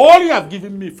 For all you have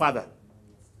given me, Father,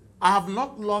 I have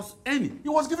not lost any. He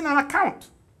was giving an account.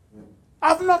 I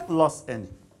have not lost any.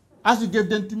 As you gave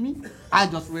them to me, I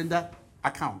just render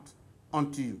account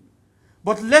unto you.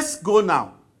 But let's go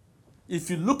now. If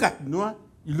you look at Noah,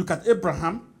 you look at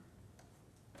Abraham,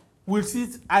 we'll see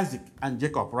Isaac and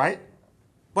Jacob, right?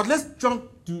 But let's jump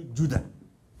to Judah.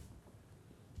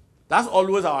 That's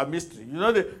always our mystery.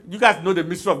 You guys know the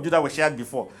mystery of Judah was shared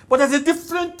before. But there's a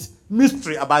different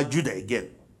mystery about Judah again.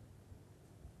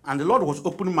 And the Lord was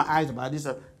opening my eyes about this.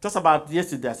 Just about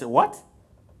yesterday, I said, what?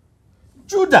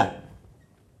 Judah.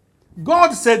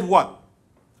 God said what?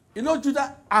 You know,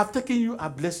 Judah, I've taken you, I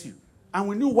bless you. And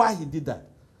we knew why he did that.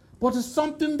 But it's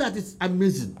something that is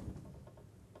amazing.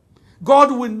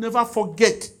 God will never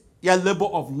forget your labor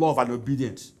of love and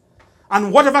obedience.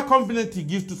 And whatever covenant he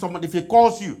gives to someone, if he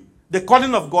calls you, the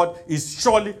calling of God is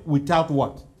surely without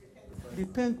what?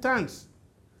 Repentance.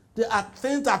 There are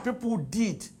things that people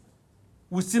did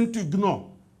we seem to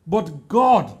ignore. But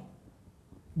God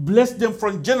blessed them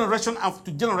from generation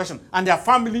after generation. And their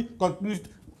family continued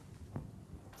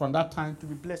from that time to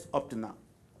be blessed up to now.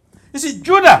 You see,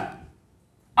 Judah,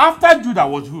 after Judah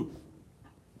was who?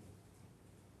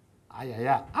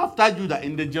 After Judah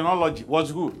in the genealogy was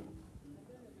who?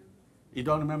 You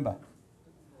don't remember?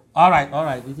 All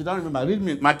right. If you don't remember, read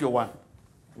me Matthew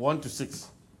 1 to 6.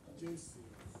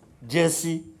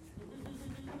 Jesse.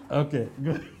 Okay,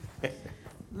 good.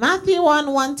 Matthew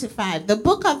 1 to 5. The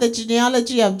book of the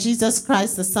genealogy of Jesus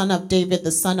Christ, the son of David,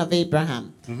 the son of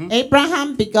Abraham.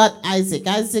 Abraham begot Isaac.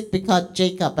 Isaac begot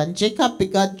Jacob. And Jacob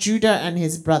begot Judah and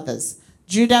his brothers.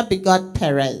 Judah begot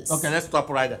Perez. Okay, let's stop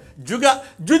right there.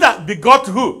 Judah begot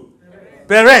who?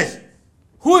 Perez.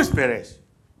 Who is Perez?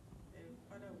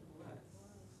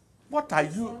 What are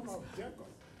you?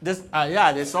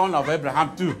 The son of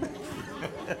Abraham too.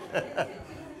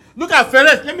 Look at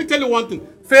Perez. Let me tell you one thing.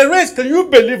 Perez, can you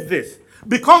believe this?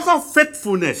 Because of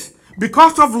faithfulness,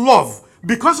 because of love,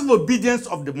 because of obedience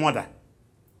of the mother,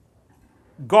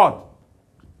 God.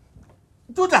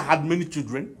 Judah had many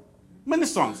children, many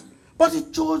sons, but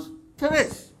he chose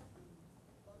Perez.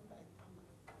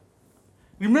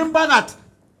 Remember that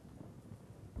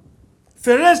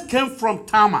Perez came from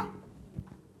Tamar.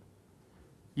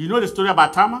 You know the story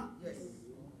about Tamar? Yes.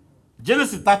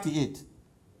 Genesis 38.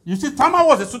 You see, Tamar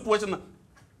was a situation.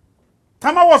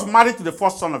 Tamar was married to the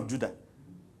first son of Judah.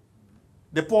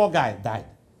 The poor guy died.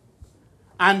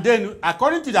 And then,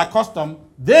 according to their custom,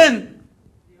 then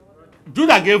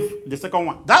Judah gave the second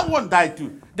one. That one died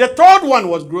too. The third one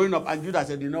was growing up, and Judah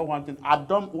said, you know one thing,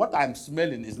 what I'm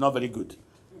smelling is not very good.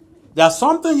 There's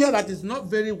something here that is not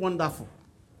very wonderful.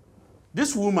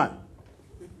 This woman,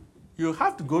 you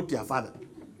have to go to your father.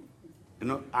 You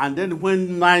know, and then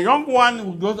when my young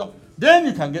one grows up, then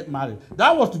you can get married.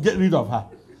 That was to get rid of her.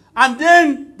 And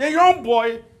then the young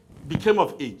boy became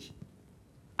of age.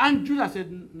 And Judah said,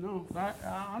 no,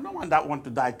 I don't want that one to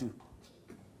die too.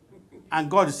 And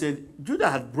God said, Judah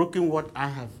had broken what I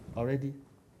have already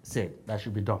said that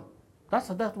should be done. That's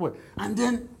that word. And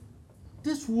then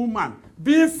this woman,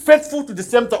 being faithful to the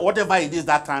same thought, whatever it is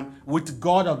that time, with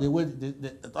God of the way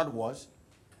the thought was,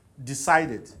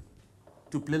 decided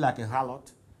to play like a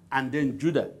harlot. And then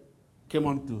Judah came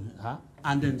on to her,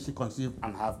 and then she conceived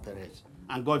and had Perez.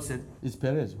 And God said, it's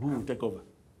Perez who will take over.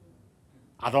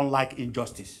 I don't like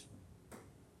injustice.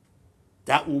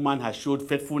 That woman has showed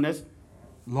faithfulness,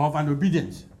 love, and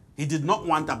obedience. He did not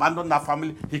want to abandon that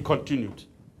family. He continued.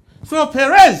 So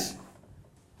Perez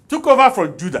took over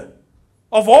from Judah.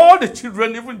 Of all the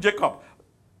children, even Jacob,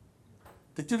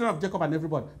 the children of Jacob and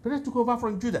everybody, Perez took over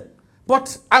from Judah.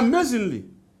 But amazingly,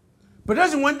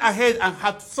 Perez went ahead and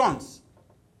had sons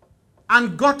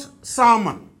and got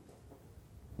Salmon.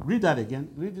 Read that again.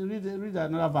 Read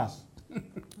another verse.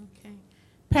 Okay.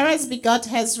 Perez begot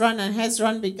Hezron, and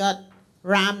Hezron begot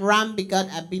Ram. Ram begot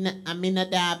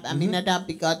Aminadab. Aminadab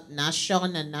begot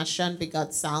Nahshon, and Nahshon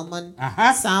begot Salmon.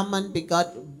 Salmon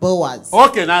begot Boaz.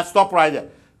 Okay, now stop right there.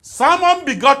 Salmon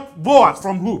begot Boaz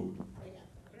from who?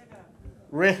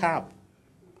 Rahab.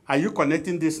 Are you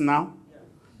connecting this now? Yeah.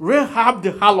 Rahab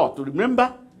the harlot,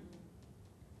 remember?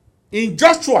 In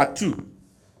Joshua 2.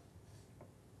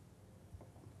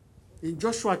 In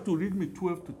Joshua 2, read me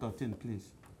 12 to 13,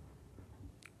 please.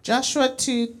 Joshua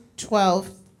 2, 12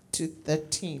 to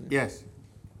 13. Yes.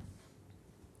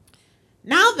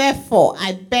 Now therefore,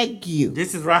 I beg you.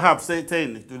 This is Rahab saying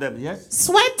to them, yes?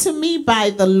 Swear to me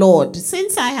by the Lord,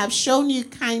 since I have shown you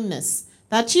kindness,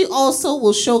 that you also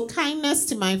will show kindness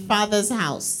to my father's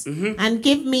house, and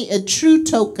give me a true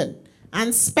token,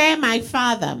 and spare my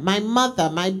father, my mother,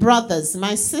 my brothers,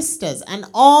 my sisters, and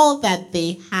all that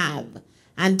they have,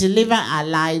 and deliver our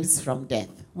lives from death.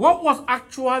 What was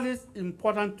actually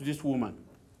important to this woman?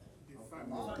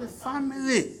 The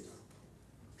family.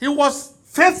 He was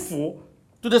faithful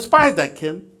to the spies that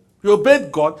came. He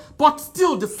obeyed God, but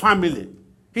still the family.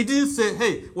 He didn't say,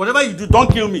 hey, whatever you do,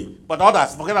 don't kill me. But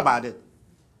others, forget about it.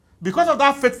 Because of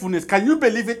that faithfulness, can you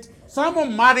believe it?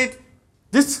 Someone married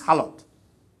this harlot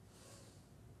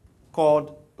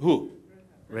called who?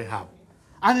 Rahab.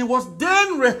 And it was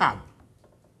then Rahab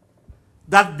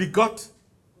that begot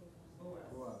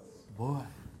Boaz.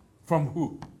 From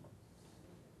who?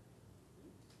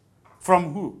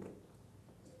 From who?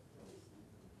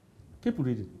 Keep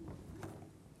reading.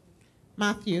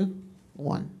 Matthew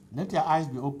 1. Let your eyes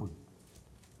be open.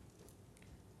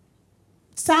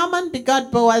 Salmon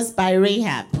begot Boaz by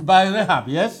Rahab. By Rahab,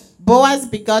 yes? Boaz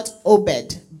begot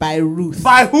Obed by Ruth.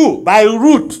 By who? By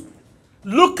Ruth.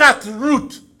 Look at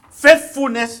Ruth.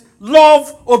 Faithfulness,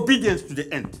 love, obedience to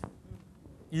the end.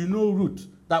 You know Ruth,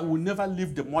 that will never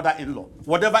leave the mother-in-law,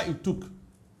 whatever it took.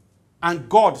 And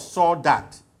God saw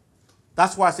that.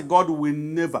 That's why I say God will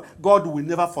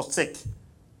never forsake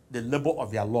the labor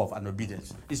of their love and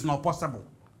obedience. It's not possible.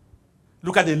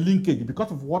 Look at the linkage.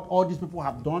 Because of what all these people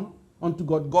have done unto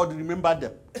God, God remembered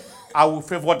them. I will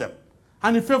favor them.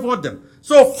 And he favored them.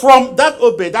 So from that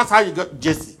Obed, that's how you got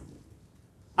Jesse.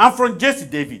 And from Jesse,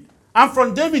 David. And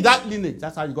from David, that lineage,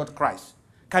 that's how you got Christ.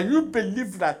 Can you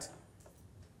believe that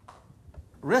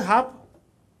Rahab,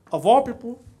 of all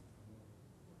people,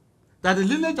 that the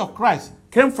lineage of Christ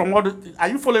came from all the... Are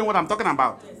you following what I'm talking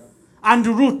about? Yes. And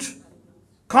Ruth,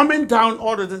 coming down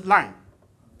all the line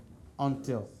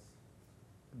until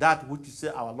that which you say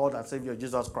our Lord and Savior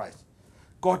Jesus Christ.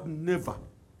 God never.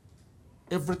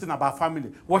 Everything about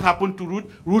family. What happened to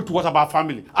Ruth? Ruth was about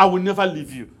family. I will never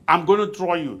leave you. I'm going to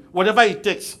throw you. Whatever it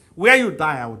takes. Where you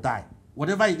die, I will die.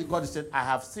 Whatever it, God said, I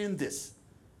have seen this.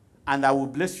 And I will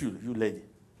bless you, you lady,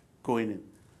 going in.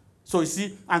 So you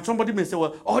see, and somebody may say,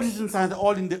 well, all these things are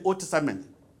all in the Old Testament.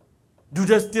 Do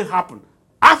they still happen?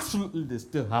 Absolutely, they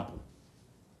still happen.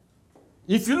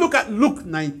 If you look at Luke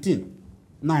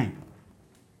 19:9,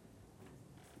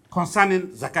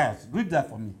 concerning Zacchaeus, read that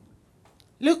for me.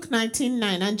 Luke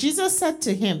 19:9, and Jesus said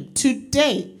to him,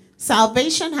 today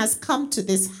salvation has come to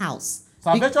this house.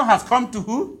 Salvation has come to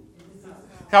who?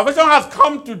 Salvation has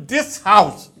come to this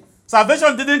house.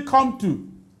 Salvation didn't come to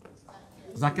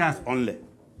Zacchaeus only.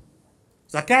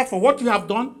 Zacchaeus, for what you have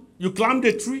done, you climbed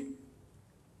a tree,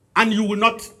 and you will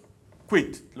not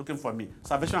quit looking for me.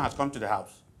 Salvation has come to the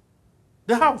house.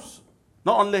 The house.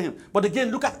 Not only him. But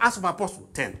again, look at Acts of Apostles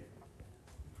 10.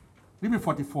 Read me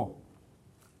 44.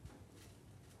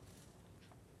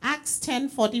 Acts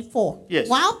 10:44. Yes.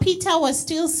 While Peter was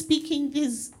still speaking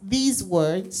these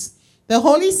words, the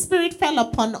Holy Spirit fell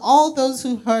upon all those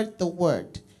who heard the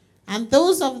word. And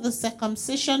those of the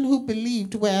circumcision who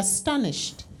believed were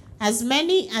astonished, as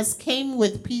many as came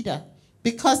with Peter,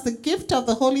 because the gift of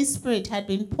the Holy Spirit had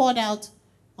been poured out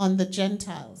on the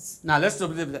Gentiles. Now let's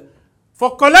believe that.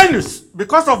 For Cornelius,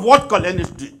 because of what Cornelius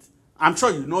did, I'm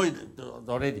sure you know it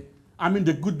already. I mean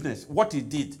the goodness, what he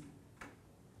did.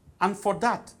 And for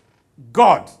that,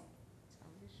 God.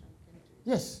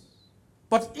 Yes.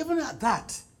 But even at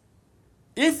that,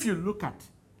 if you look at,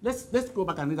 let's go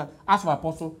back and read that. Acts of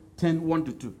Apostles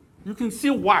 10:1-2. You can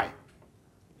see why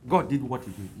God did what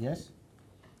he did. Yes?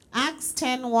 Acts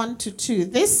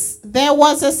 10:1-2. There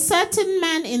was a certain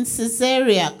man in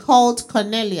Caesarea called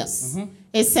Cornelius,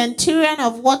 a centurion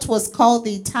of what was called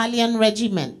the Italian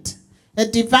regiment, a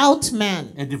devout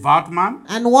man. A devout man.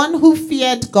 And one who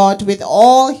feared God with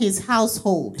all his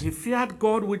household. He feared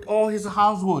God with all his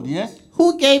household, yes?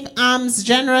 Who gave alms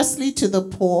generously to the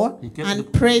poor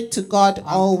and prayed to God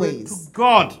always. Prayed to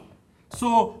God.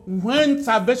 So when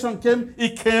salvation came,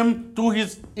 it came to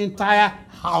his entire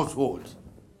household.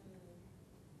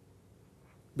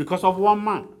 Because of one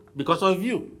man, because of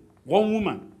you, one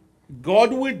woman.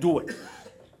 God will do it.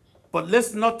 But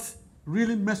let's not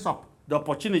really mess up the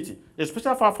opportunity,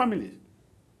 especially for our families.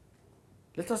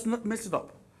 Let us not mess it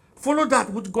up. Follow that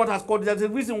which God has called you. There's a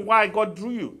reason why God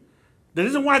drew you. The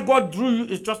reason why God drew you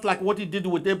is just like what he did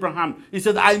with Abraham. He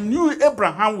said, I knew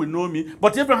Abraham will know me,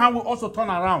 but Abraham will also turn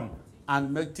around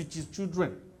and teach his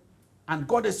children. And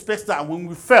God expects that when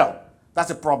we fail,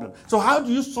 that's a problem. So how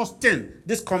do you sustain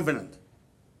this covenant?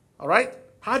 All right?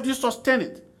 How do you sustain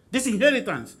it? This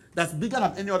inheritance that's bigger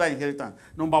than any other inheritance.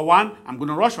 Number one, I'm going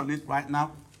to rush on it right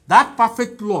now. That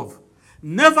perfect love.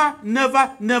 Never,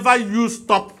 never, never you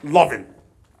stop loving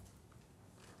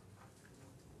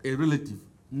a relative.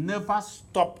 Never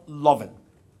stop loving.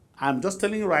 I'm just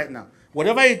telling you right now.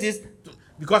 Whatever it is,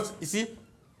 because you see,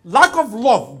 lack of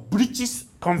love breaches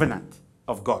covenant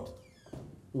of God.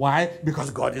 Why? Because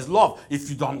God is love. If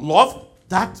you don't love,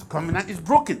 that covenant is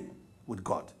broken with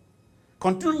God.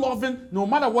 Continue loving no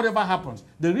matter whatever happens.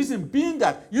 The reason being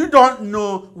that you don't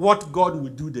know what God will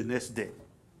do the next day.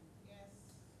 Yes.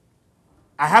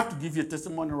 I have to give you a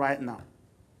testimony right now.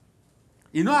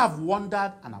 You know, I've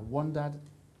wondered and I've wondered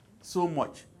so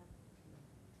much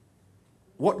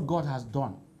what God has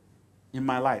done in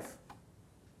my life.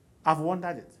 I've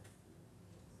wondered it.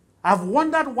 I've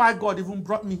wondered why God even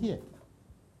brought me here.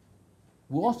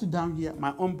 We all sit down here,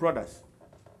 my own brothers.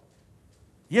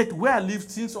 Yet where I live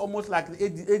since almost like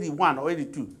 81 or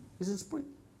 82 is in Spring.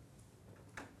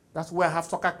 That's where I have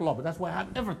soccer club. That's where I have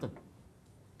everything.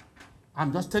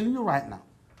 I'm just telling you right now.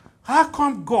 How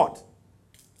come God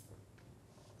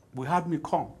will have me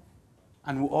come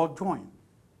and we all join?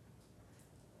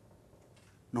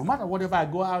 No matter whatever I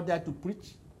go out there to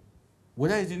preach,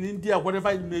 whether it's in India, whatever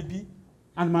it may be,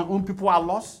 and my own people are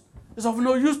lost, it's of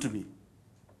no use to me.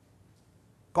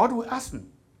 God will ask me,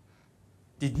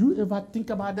 did you ever think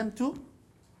about them too?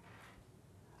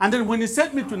 And then when he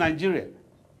sent me to Nigeria,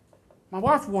 my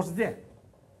wife was there.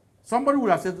 Somebody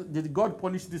would have said, did God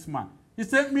punish this man? He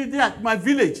sent me there at my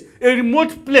village, a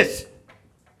remote place,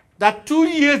 that 2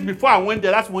 years before I went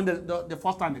there, that's when the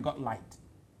first time they got light.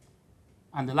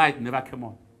 And the light never came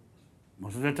on.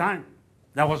 Most of the time.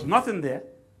 There was nothing there.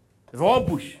 It was all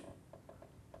bush.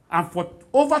 And for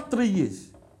over 3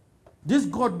 years, this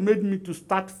God made me to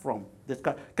start from the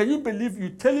sky. Can you believe you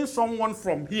telling someone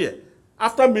from here,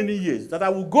 after many years, that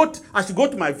I should go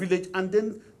to my village and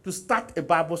then to start a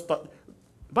Bible study?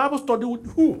 Bible study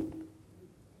with who?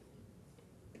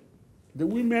 The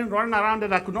women running around there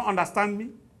that could not understand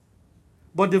me.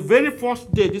 But the very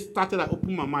first day this started, I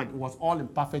opened my mind. It was all in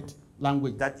perfect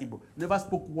language, that Igbo. Never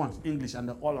spoke once English, and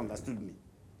they all understood me.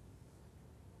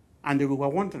 And they were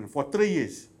wondering for 3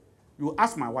 years. You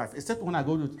ask my wife, except when I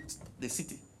go to the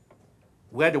city,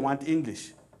 where they want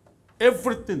English.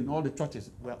 Everything, all the churches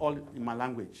were all in my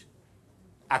language.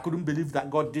 I couldn't believe that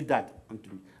God did that unto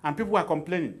me. And people were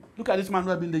complaining. Look at this man who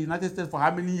has been in the United States for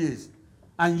how many years?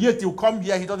 And yet he'll come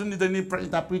here, he doesn't need any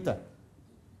interpreter.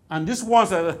 And these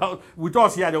ones with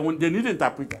us here, they need an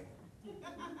interpreter.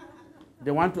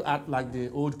 They want to act like the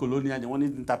old colonial, they want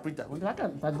an interpreter.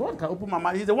 But God can open my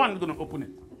mind, he's the one who's going to open it.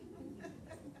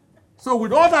 So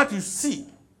with all that you see,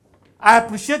 I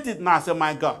appreciate it now. I say,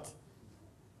 my God,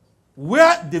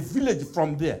 where the village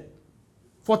from there,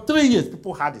 for 3 years,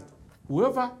 people had it.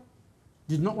 Whoever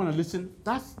did not want to listen,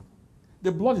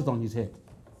 the blood is on his head.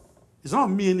 It's not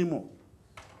me anymore.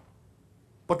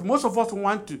 But most of us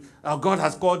want to, God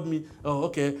has called me,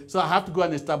 okay, so I have to go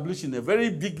and establish in a very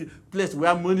big place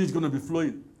where money is going to be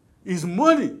flowing. It's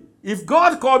money. If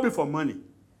God called me for money,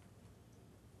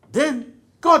 then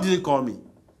God didn't call me.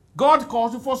 God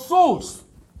calls you for souls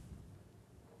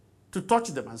to touch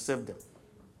them and save them,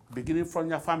 beginning from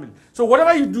your family. So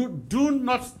whatever you do, do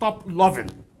not stop loving.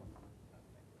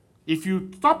 If you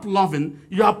stop loving,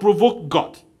 you have provoked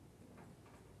God,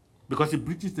 because it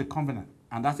breaches the covenant,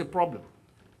 and that's a problem.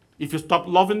 If you stop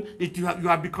loving, you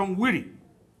have become weary.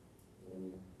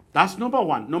 That's number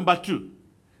one. Number two,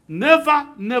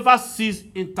 never cease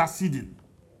interceding.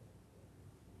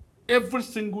 Every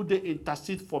single day,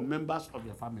 intercede for members of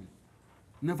your family.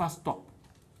 Never stop.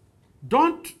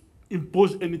 Don't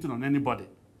impose anything on anybody.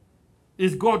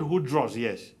 It's God who draws,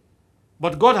 yes.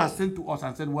 But God has sent to us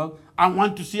and said, well, I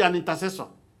want to see an intercessor.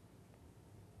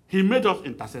 He made us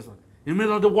intercessors. He made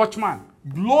us the watchman.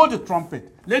 Blow the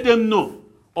trumpet. Let them know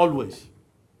always.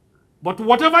 But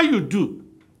whatever you do,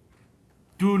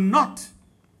 do not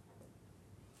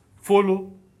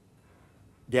follow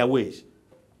their ways.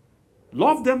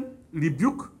 Love them,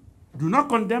 rebuke, do not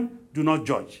condemn, do not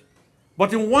judge.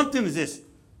 But in one thing is this,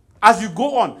 as you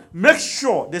go on, make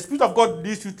sure the Spirit of God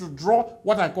leads you to draw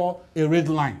what I call a red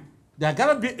line. There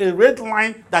got to be a red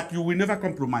line that you will never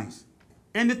compromise.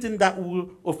 Anything that will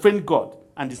offend God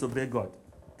and disobey God,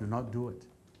 do not do it.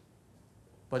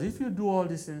 But if you do all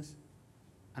these things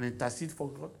and intercede for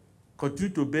God,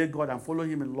 continue to obey God and follow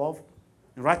him in love,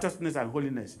 in righteousness and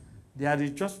holiness, there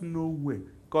is just no way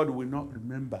God will not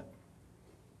remember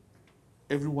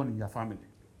everyone in your family,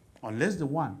 unless the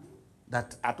one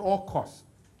that at all costs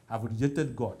have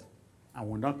rejected God and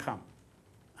will not come.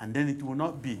 And then it will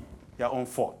not be your own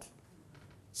fault.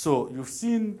 So you've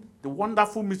seen the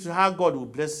wonderful mystery how God will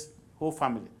bless whole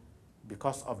family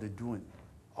because of the doing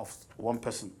of one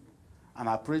person. And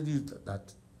I pray you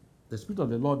that the Spirit of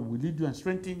the Lord will lead you and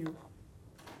strengthen you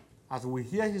as we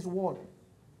hear his word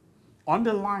on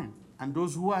the line and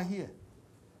those who are here.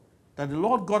 That the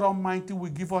Lord God Almighty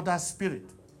will give us that spirit,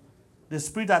 the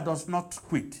spirit that does not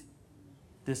quit,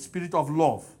 the spirit of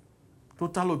love,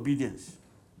 total obedience,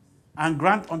 and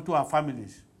grant unto our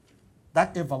families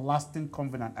that everlasting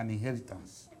covenant and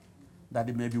inheritance, that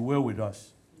it may be well with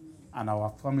us and our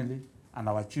family and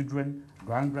our children,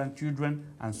 grandchildren,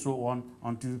 and so on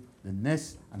unto the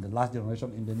next and the last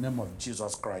generation, in the name of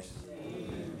Jesus Christ.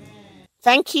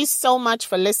 Thank you so much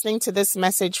for listening to this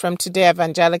message from Today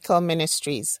Evangelical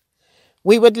Ministries.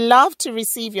 We would love to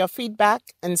receive your feedback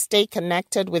and stay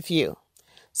connected with you.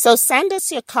 So send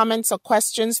us your comments or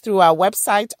questions through our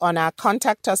website on our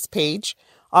Contact Us page,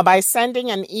 or by sending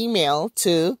an email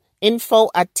to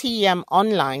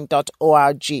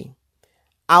info@temonline.org.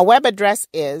 Our web address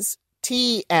is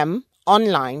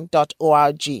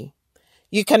temonline.org.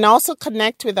 You can also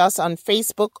connect with us on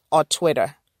Facebook or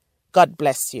Twitter. God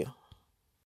bless you.